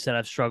 like I said,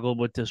 I've struggled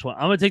with this one.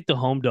 I'm going to take the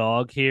home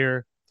dog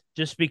here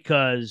just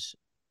because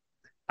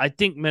I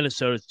think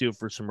Minnesota's due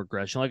for some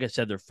regression. Like I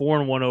said, they're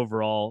 4-1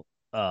 overall,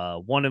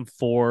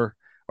 1-4,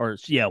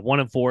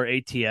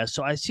 1-4 ATS.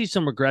 So I see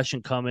some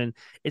regression coming.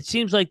 It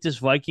seems like this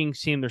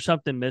Vikings team, there's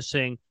something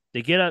missing.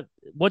 They get out.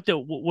 What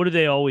do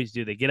they always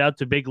do? They get out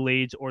to big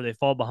leads, or they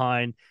fall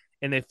behind,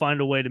 and they find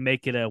a way to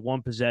make it a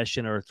 1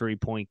 possession or a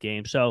 3-point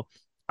game. So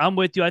I'm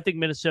with you. I think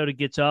Minnesota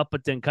gets up,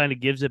 but then kind of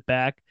gives it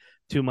back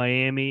to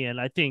Miami, and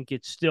I think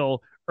it's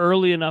still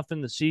early enough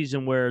in the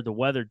season where the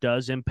weather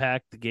does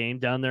impact the game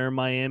down there in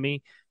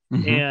Miami.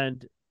 Mm-hmm.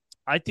 And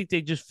I think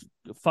they just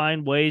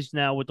find ways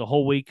now with the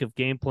whole week of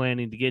game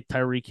planning to get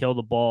Tyreek Hill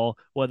the ball,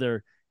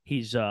 whether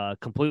he's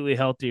completely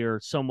healthy or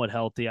somewhat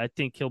healthy. I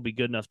think he'll be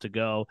good enough to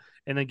go,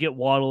 and then get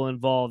Waddle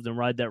involved and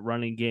ride that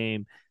running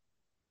game.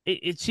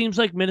 It seems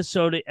like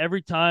Minnesota,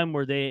 every time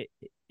where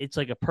it's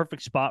like a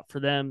perfect spot for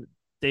them,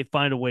 they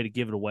find a way to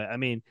give it away. I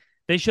mean,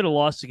 they should have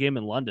lost the game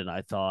in London,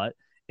 I thought.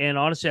 And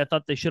honestly, I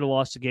thought they should have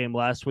lost the game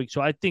last week.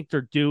 So I think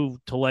they're due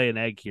to lay an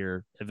egg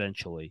here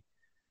eventually.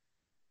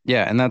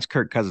 Yeah, and that's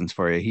Kirk Cousins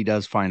for you. He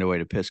does find a way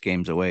to piss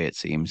games away, it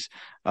seems.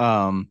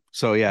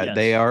 So yeah, Yes.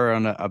 They are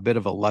on a bit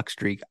of a luck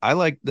streak. I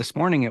like this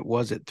morning it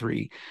was at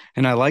 3,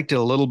 and I liked it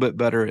a little bit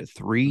better at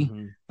 3.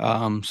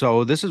 Mm-hmm.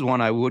 So this is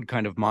one I would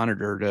kind of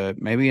monitor to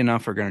maybe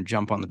enough are going to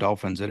jump on the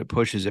Dolphins that it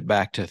pushes it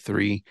back to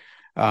 3.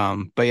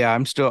 But yeah,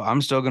 I'm still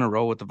going to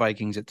roll with the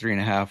Vikings at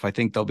 3.5. I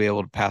think they'll be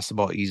able to pass the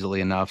ball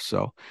easily enough.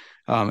 So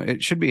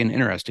it should be an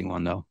interesting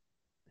one though.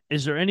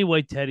 Is there any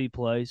way Teddy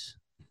plays?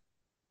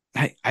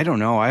 I don't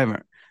know. I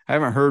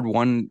haven't heard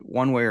one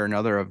way or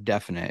another of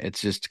definite. It's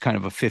just kind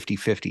of a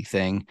 50-50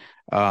 thing.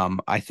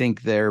 I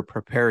think they're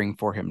preparing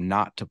for him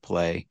not to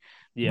play,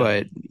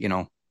 but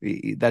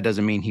that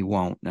doesn't mean he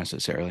won't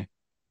necessarily.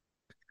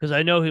 Because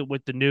I know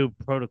with the new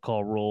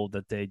protocol rule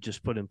that they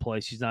just put in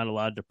place, he's not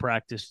allowed to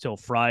practice till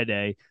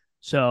Friday.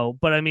 So,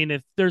 but I mean,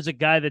 if there's a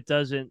guy that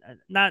doesn't,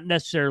 not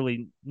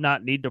necessarily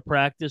not need to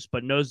practice,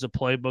 but knows the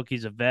playbook,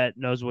 he's a vet,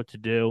 knows what to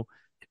do.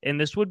 And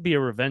this would be a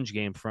revenge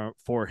game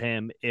for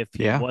him if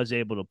he was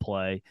able to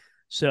play.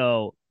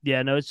 So,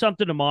 yeah, no, it's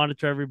something to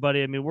monitor,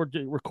 everybody. I mean, we're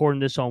recording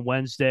this on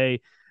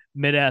Wednesday,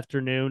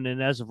 mid-afternoon,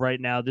 and as of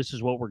right now, this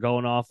is what we're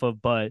going off of.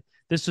 But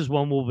this is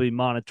one we'll be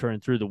monitoring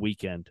through the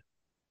weekend.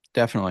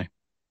 Definitely.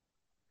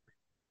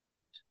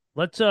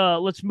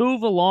 Let's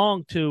move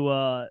along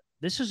to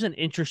this is an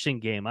interesting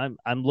game. I'm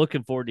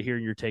looking forward to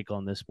hearing your take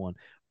on this one.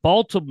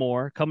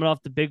 Baltimore, coming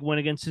off the big win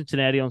against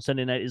Cincinnati on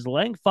Sunday night, is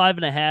laying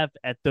 5.5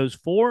 at those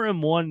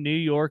 4-1 New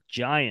York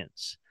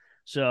Giants.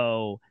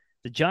 So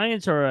the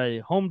Giants are a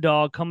home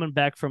dog coming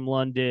back from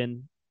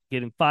London,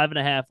 getting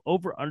 5.5.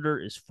 Over under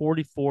is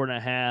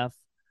 44.5.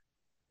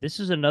 This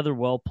is another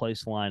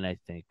well-placed line, I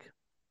think.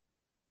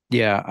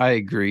 Yeah, I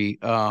agree.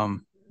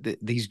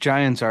 These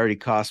Giants already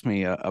cost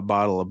me a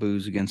bottle of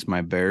booze against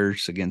my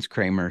Bears against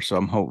Kramer. So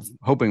I'm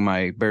hoping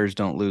my Bears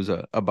don't lose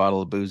a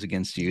bottle of booze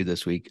against you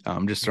this week.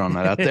 I'm just throwing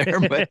that out there.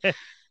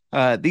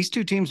 But these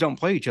two teams don't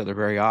play each other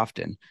very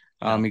often.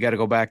 You got to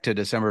go back to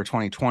December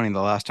 2020,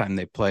 the last time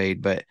they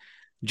played. But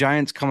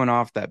Giants coming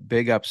off that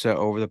big upset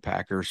over the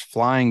Packers,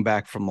 flying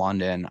back from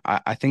London.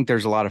 I think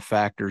there's a lot of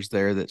factors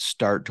there that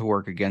start to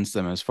work against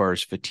them as far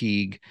as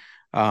fatigue.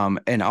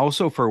 And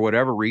also for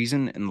whatever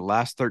reason, in the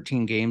last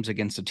 13 games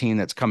against a team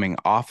that's coming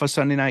off a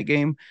Sunday night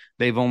game,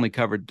 they've only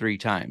covered 3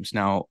 times.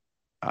 Now,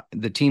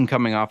 the team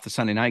coming off the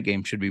Sunday night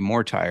game should be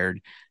more tired,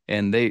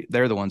 and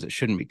they're the ones that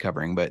shouldn't be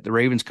covering. But the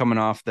Ravens coming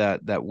off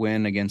that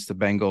win against the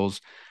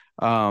Bengals,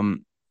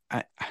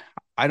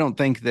 I don't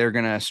think they're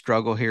going to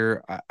struggle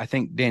here. I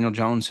think Daniel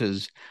Jones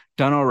has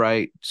done all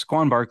right.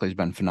 Saquon Barkley's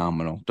been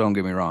phenomenal. Don't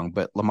get me wrong,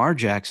 but Lamar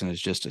Jackson is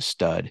just a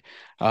stud.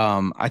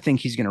 I think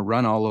he's going to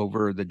run all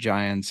over the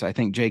Giants. I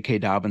think J.K.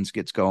 Dobbins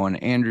gets going.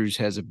 Andrews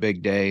has a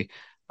big day.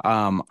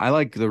 I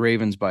like the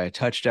Ravens by a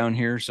touchdown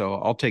here, so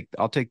I'll take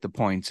the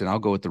points and I'll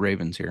go with the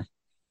Ravens here.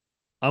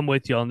 I'm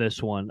with you on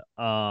this one.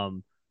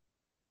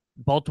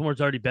 Baltimore's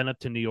already been up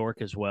to New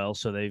York as well,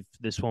 so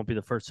this won't be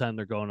the first time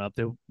they're going up.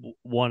 They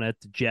won at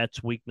the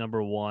Jets week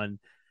number 1.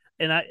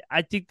 And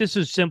I think this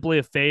is simply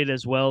a fade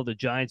as well. The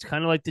Giants,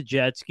 kind of like the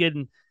Jets,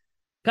 getting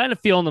kind of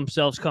feeling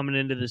themselves coming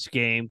into this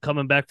game,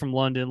 coming back from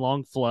London,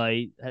 long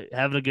flight,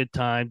 having a good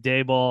time,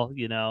 day ball.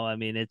 I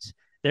mean,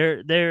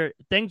 they're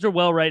things are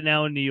well right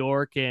now in New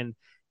York, and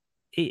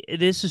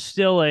this is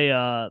still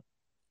a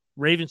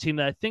Ravens team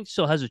that I think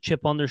still has a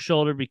chip on their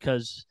shoulder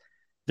because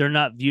they're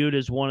not viewed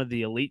as one of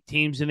the elite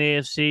teams in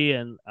AFC.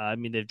 And I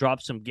mean, they've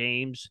dropped some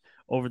games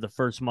over the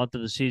first month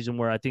of the season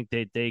where I think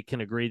they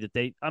can agree that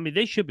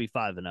they should be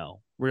 5-0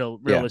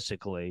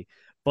 realistically,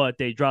 but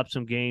they dropped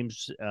some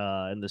games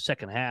in the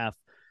second half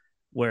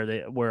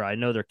where I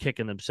know they're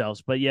kicking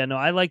themselves. But yeah, no,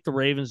 I like the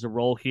Ravens to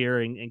roll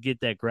here and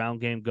get that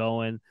ground game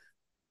going.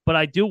 But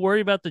I do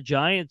worry about the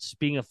Giants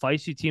being a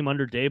feisty team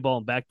under Daboll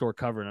and backdoor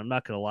covering. I'm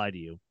not going to lie to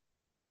you.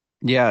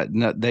 Yeah,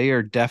 no, they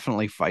are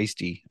definitely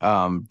feisty.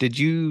 Did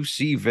you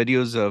see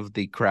videos of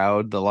the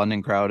crowd, the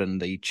London crowd,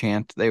 and the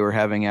chant they were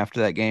having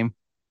after that game?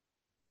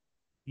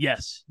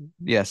 Yes.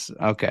 Yes.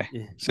 Okay.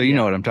 So you Yeah.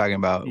 know what I'm talking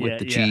about with Yeah.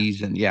 the Yeah.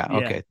 cheese and yeah. Yeah.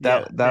 Okay.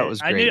 Yeah. That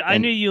was great. I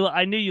knew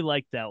you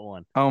liked that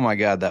one. Oh my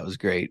God, that was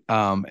great.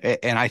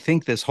 And I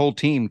think this whole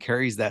team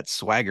carries that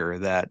swagger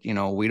that,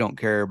 we don't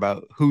care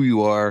about who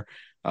you are.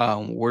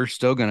 We're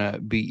still gonna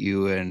beat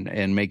you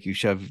and make you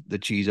shove the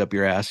cheese up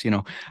your ass.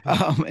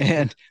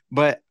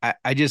 But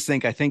I just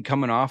think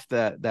coming off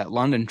that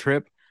London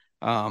trip,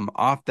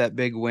 off that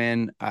big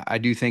win, I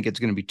do think it's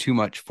going to be too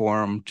much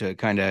for them to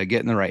kind of get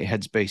in the right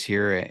headspace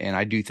here, and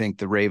I do think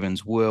the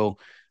Ravens will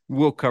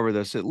cover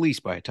this at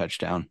least by a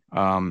touchdown.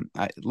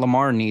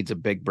 Lamar needs a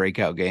big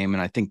breakout game,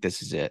 and I think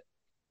this is it.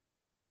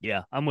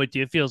 Yeah, I'm with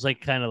you. It feels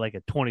like kind of like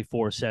a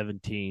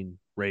 24-17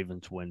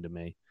 Ravens win to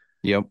me.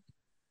 Yep.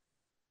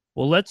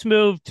 Well, let's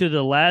move to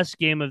the last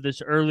game of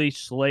this early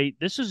slate.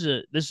 This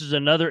is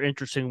another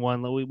interesting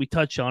one. We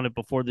touched on it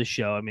before the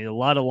show. I mean, a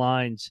lot of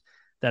lines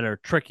that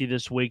are tricky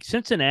this week.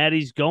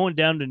 Cincinnati's going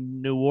down to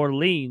New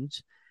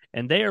Orleans,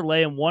 and they are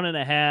laying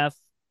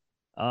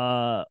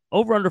 1.5.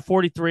 Over under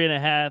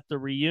 43.5. The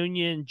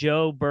reunion,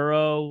 Joe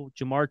Burrow,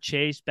 Jamar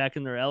Chase back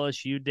in their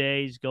LSU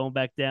days, going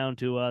back down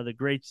to the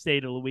great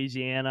state of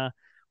Louisiana.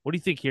 What do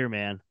you think here,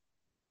 man?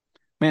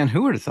 Man,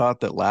 who would have thought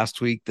that last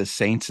week the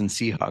Saints and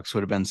Seahawks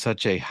would have been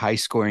such a high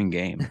scoring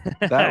game?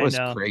 That I was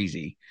know.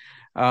 crazy.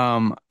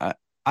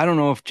 I don't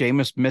know if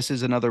Jameis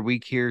misses another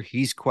week here.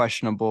 He's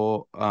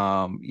questionable.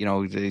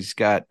 He's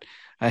got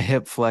a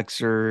hip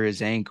flexor,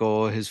 his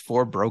ankle, his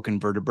 4 broken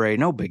vertebrae.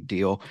 No big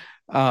deal.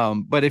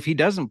 But if he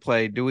doesn't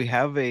play, do we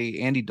have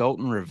a Andy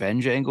Dalton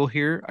revenge angle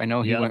here? I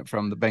know he Yep. went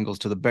from the Bengals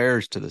to the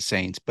Bears to the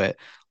Saints, but a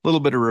little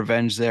bit of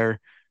revenge there.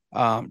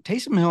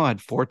 Taysom Hill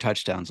had 4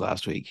 touchdowns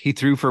last week. He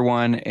threw for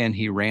 1 and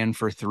he ran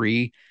for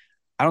 3.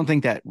 I don't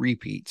think that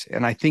repeats.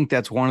 And I think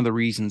that's one of the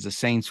reasons the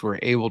Saints were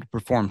able to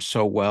perform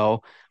so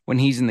well when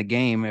he's in the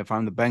game. If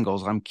I'm the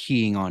Bengals, I'm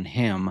keying on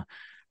him.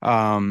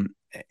 And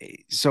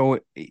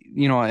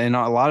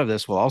a lot of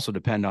this will also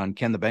depend on,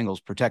 can the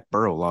Bengals protect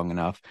Burrow long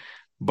enough?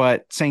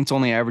 But Saints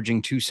only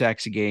averaging 2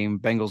 sacks a game,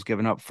 Bengals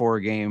giving up 4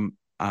 a game.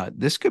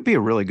 This could be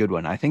a really good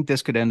one. I think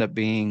this could end up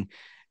being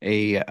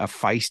a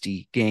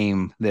feisty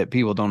game that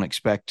people don't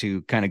expect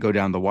to kind of go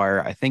down the wire.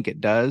 I think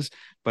it does,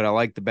 but I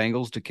like the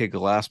Bengals to kick a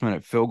last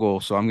minute field goal.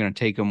 So I'm going to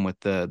take them with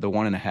the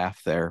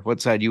 1.5 there. What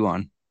side you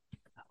on?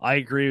 I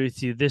agree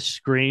with you. This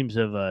screams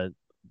of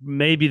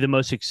maybe the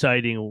most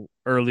exciting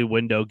early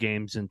window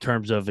games in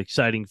terms of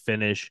exciting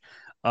finish.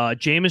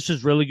 Jameis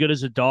is really good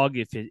as a dog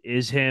if it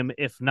is him.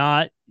 If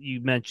not,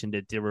 you mentioned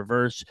it, the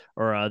reverse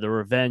or the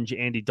revenge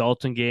Andy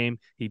Dalton game.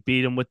 He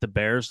beat him with the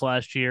Bears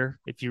last year,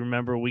 if you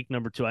remember week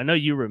number 2. I know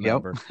you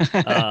remember.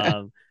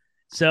 Yep.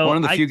 So one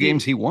of the few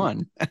games he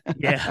won.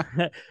 Yeah.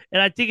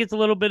 And I think it's a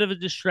little bit of a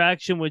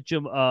distraction with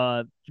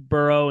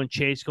Burrow and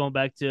Chase going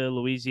back to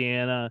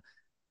Louisiana.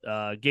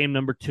 Game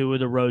number 2 of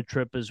the road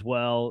trip as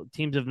well.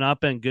 Teams have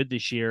not been good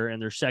this year in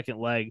their second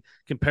leg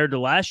compared to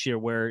last year,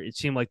 where it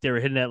seemed like they were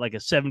hitting at like a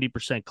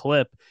 70%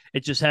 clip.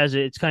 It just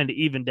it's kind of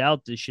evened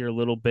out this year a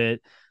little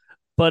bit.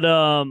 But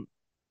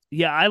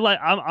yeah,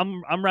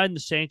 I'm riding the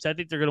Saints. I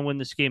think they're going to win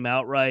this game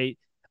outright.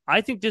 I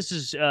think this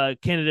is a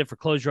candidate for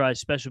close your eyes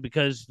special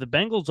because the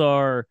Bengals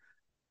are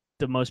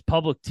the most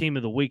public team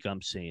of the week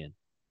I'm seeing.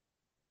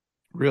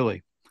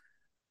 Really?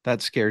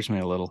 That scares me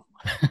a little.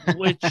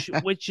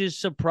 which is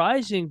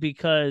surprising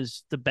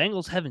because the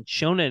Bengals haven't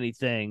shown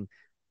anything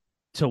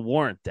to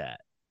warrant that.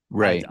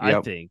 Right.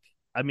 I think.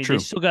 I mean, True.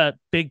 They still got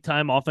big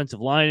time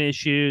offensive line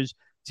issues.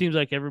 Seems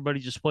like everybody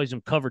just plays them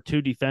cover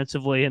 2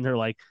 defensively, and they're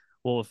like,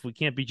 well, if we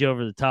can't beat you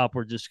over the top,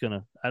 we're just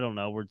gonna, I don't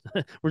know,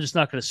 we're just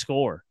not gonna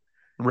score.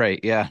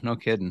 Right. Yeah. No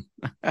kidding.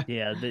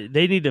 Yeah,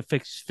 they need to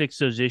fix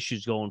those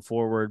issues going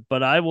forward.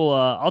 But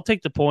I'll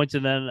take the points,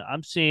 and then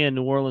I'm seeing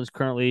New Orleans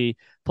currently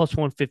plus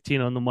 115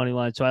 on the money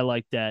line, so I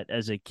like that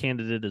as a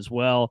candidate as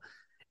well.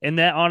 And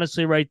that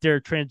honestly right there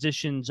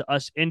transitions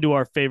us into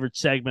our favorite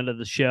segment of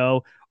the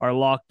show, our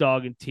lock,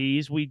 dog, and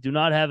tease. We do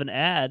not have an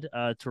ad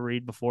to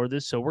read before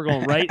this, so we're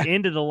going right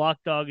into the lock,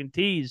 dog, and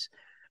tease.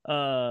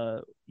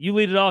 You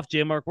lead it off,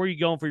 J Mark. Where are you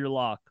going for your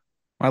lock?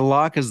 My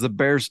lock is the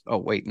Bears. Oh,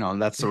 wait, no,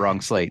 that's the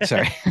wrong slate.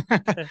 Sorry.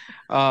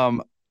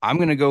 I'm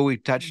gonna go. We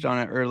touched on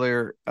it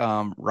earlier.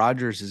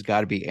 Rodgers has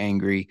got to be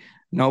angry.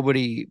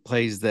 Nobody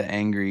plays the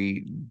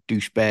angry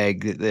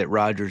douchebag that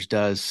Rodgers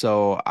does.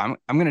 So I'm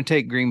gonna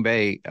take Green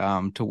Bay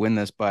to win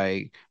this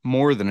by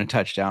more than a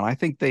touchdown. I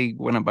think they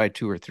win it by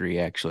 2 or 3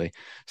 actually.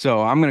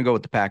 So I'm gonna go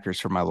with the Packers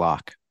for my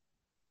lock.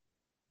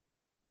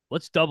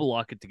 Let's double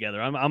lock it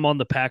together. I'm on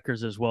the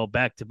Packers as well,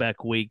 back to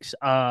back weeks.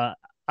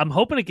 I'm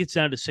hoping it gets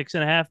down to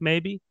 6.5,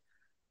 maybe.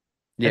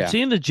 I'm Yeah,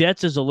 seeing the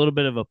Jets as a little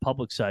bit of a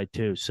public side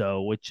too,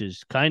 so which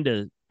is kind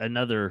of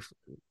another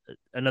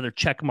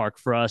check mark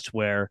for us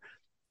where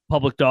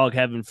public dog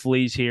having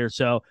fleas here.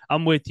 So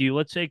I'm with you.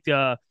 Let's take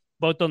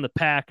both on the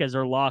pack as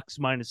our locks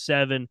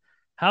 -7.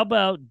 How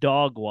about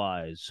dog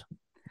wise?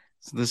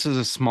 so this is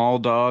a small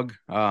dog.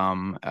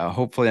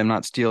 Hopefully I'm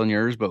not stealing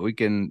yours, but we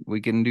can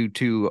do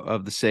two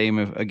of the same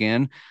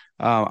again.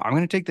 I'm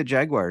going to take the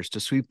Jaguars to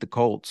sweep the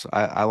Colts.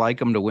 I like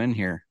them to win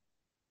here.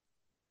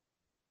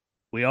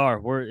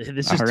 We're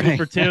this is All two right.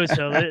 for two.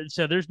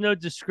 So there's no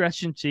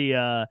discrepancy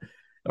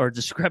or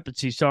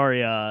discrepancy,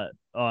 sorry,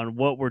 on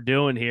what we're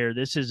doing here.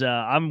 This is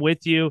I'm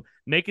with you.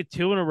 Make it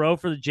 2 in a row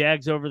for the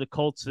Jags over the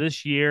Colts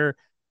this year,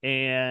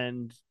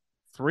 and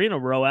 3 in a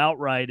row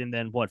outright, and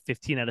then what,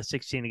 15 out of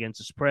 16 against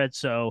the spread.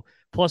 So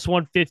plus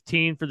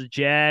 115 for the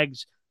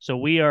Jags. So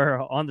we are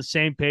on the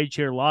same page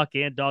here, lock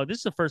and dog. This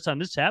is the first time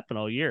this happened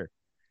all year.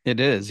 It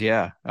is,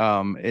 yeah.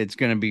 It's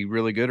going to be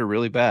really good or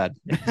really bad.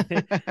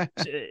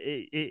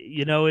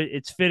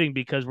 It's fitting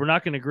because we're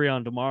not going to agree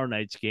on tomorrow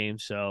night's game.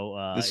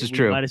 So This is we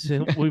true.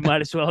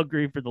 might as well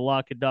agree for the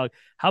lock and dog.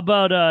 How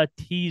about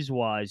tease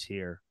wise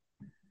here?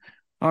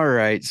 All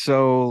right.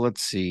 So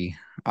let's see.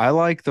 I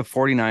like the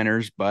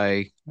 49ers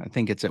by, I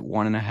think it's at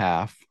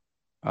 1.5.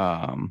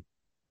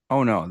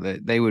 Oh no,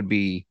 they would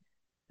be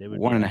They would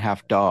one be and a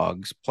half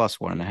dogs plus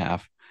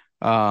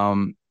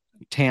 1.5.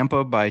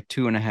 Tampa by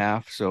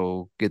 2.5.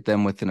 So get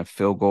them within a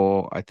field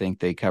goal. I think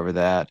they cover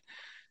that.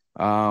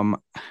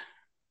 Um,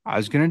 I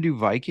was going to do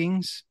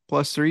Vikings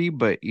 +3,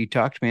 but you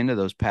talked me into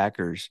those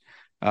Packers,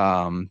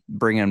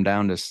 bringing them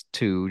down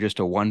to just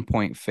a 1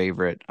 point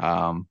favorite.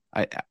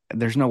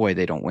 There's no way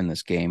they don't win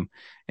this game,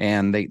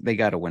 and they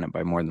got to win it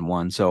by more than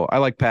one. So I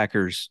like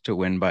Packers to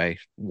win by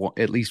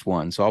at least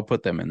one. So I'll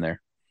put them in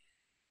there.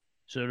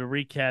 So to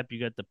recap, you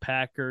got the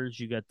Packers,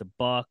 you got the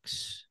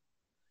Bucks,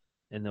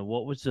 and then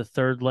what was the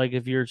third leg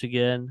of yours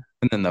again?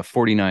 And then the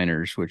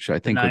 49ers, which I The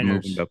think would move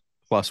Niners. them to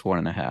plus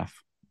 1.5.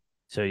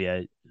 So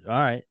yeah, all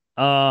right.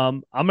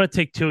 I'm gonna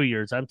take 2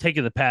 years. I'm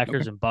taking the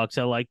Packers and Bucks.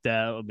 I like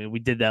that. I mean, we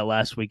did that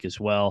last week as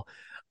well.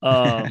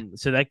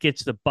 So that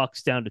gets the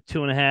Bucks down to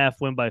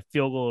 2.5, win by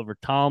field goal over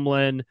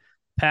Tomlin.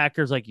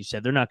 Packers, like you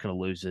said, they're not going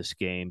to lose this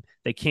game.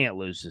 They can't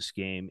lose this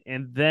game.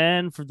 And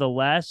then for the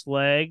last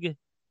leg,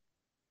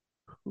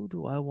 who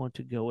do I want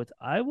to go with?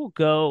 I will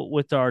go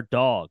with our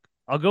dog.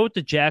 I'll go with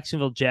the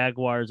Jacksonville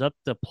Jaguars up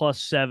to plus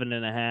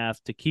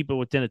 7.5 to keep it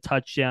within a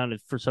touchdown.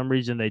 If for some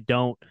reason they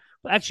don't,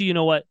 actually, you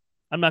know what?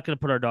 I'm not going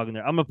to put our dog in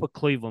there. I'm going to put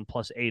Cleveland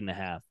plus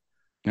 8.5.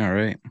 All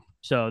right.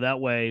 So that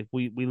way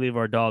we leave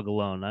our dog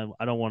alone.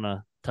 I don't want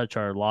to touch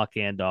our lock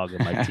and dog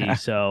in my tea.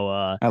 So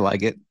I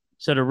like it.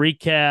 so to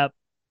recap,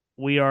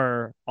 we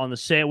are on the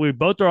same. We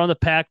both are on the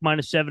pack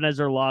 -7 as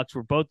our locks.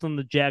 We're both on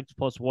the Jags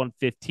plus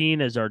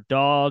 115 as our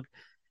dog.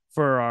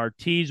 For our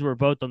tees, we're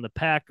both on the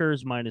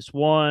Packers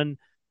 -1.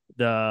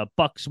 The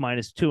Bucks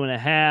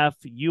 -2.5.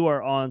 You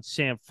are on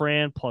San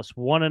Fran plus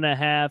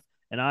 1.5,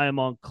 and I am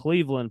on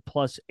Cleveland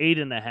plus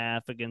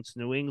 8.5 against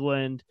New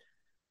England.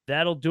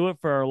 That'll do it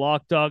for our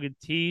lock, dog, and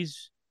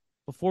tease.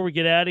 Before we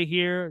get out of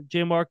here,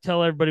 J Mark,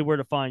 tell everybody where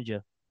to find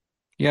you.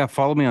 Yeah,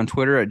 follow me on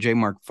Twitter at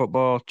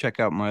JMarkFootball.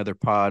 Check out my other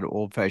pod,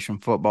 Old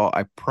Fashioned Football.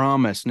 I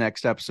promise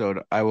next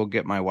episode I will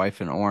get my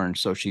wife an orange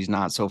so she's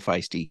not so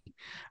feisty.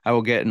 I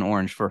will get an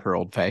orange for her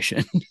old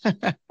fashioned.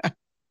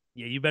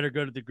 Yeah, you better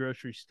go to the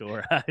grocery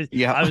store.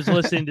 Yeah. I was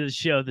listening to the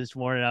show this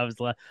morning. I was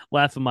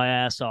laughing my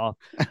ass off.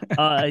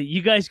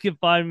 You guys can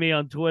find me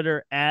on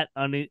Twitter at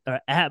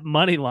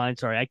Moneyline.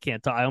 Sorry, I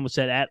can't talk. I almost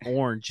said at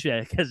Orange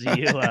because of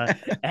you.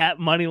 At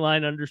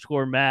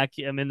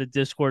Moneyline_Mac. I'm in the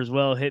Discord as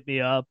well. Hit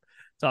me up.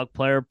 Talk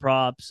player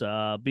props.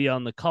 Be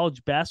on the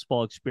college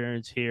basketball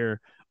experience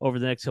here over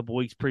the next couple of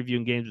weeks,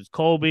 previewing games with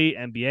Colby,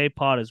 NBA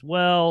pod as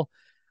well.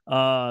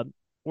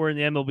 We're in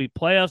the MLB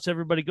playoffs.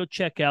 Everybody go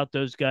check out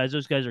those guys.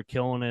 Those guys are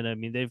killing it. I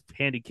mean, they've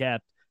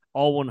handicapped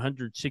all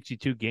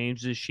 162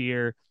 games this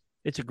year.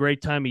 It's a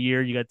great time of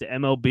year. You got the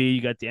MLB,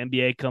 you got the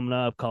NBA coming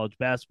up, college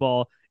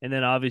basketball, and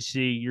then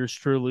obviously yours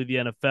truly, the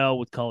NFL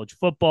with college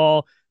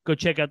football. Go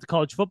check out the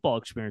college football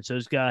experience.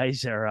 Those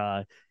guys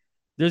are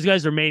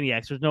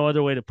maniacs. There's no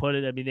other way to put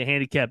it. I mean, they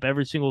handicap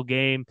every single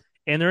game,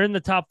 and they're in the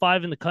top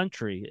 5 in the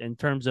country in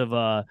terms of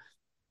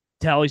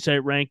tally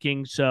site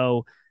ranking.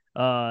 So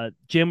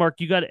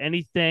J-Mark, you got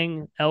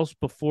anything else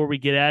before we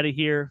get out of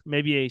here?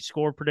 Maybe a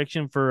score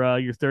prediction for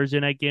your Thursday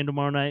night game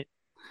tomorrow night?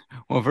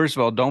 Well, first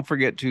of all, don't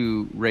forget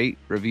to rate,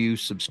 review,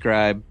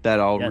 subscribe. That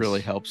all really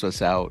helps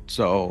us out.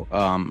 So,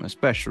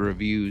 especially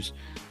reviews,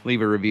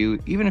 leave a review,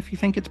 even if you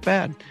think it's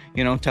bad.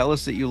 Tell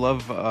us that you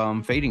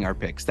love fading our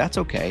picks. That's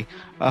okay.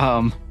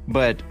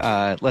 But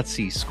let's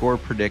see, score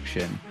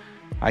prediction.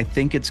 I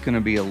think it's going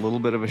to be a little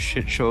bit of a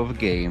shit show of a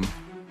game.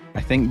 I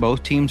think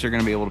both teams are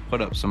going to be able to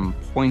put up some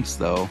points,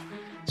 though.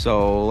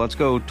 So let's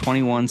go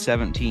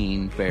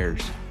 21-17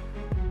 Bears.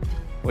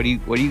 What do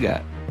you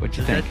got? What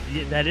you think?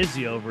 That is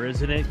the over,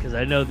 isn't it? Because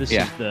I know this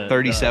is the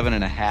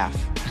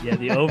 37.5. Yeah,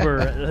 the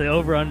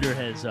over under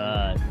has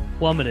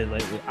plummeted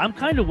lately. I'm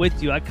kind of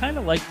with you. I kind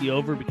of like the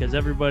over because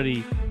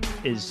everybody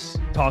is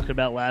talking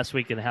about last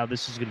week and how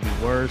this is going to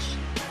be worse.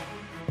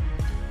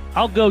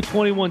 I'll go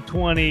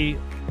 21-20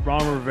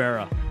 Ron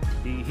Rivera.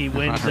 He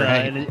wins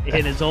right.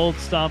 in his old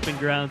stomping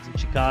grounds in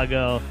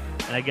Chicago,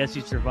 and I guess he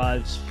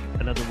survives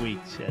another week,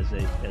 as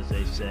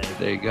they say.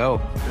 There you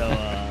go.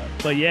 So,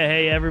 but yeah,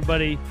 hey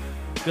everybody,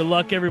 good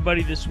luck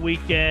everybody this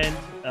weekend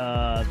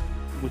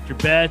with your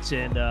bets,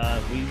 and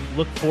we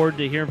look forward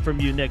to hearing from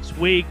you next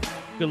week.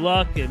 Good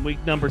luck in week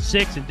number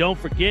 6, and don't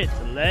forget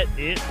to let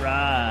it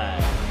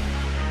ride.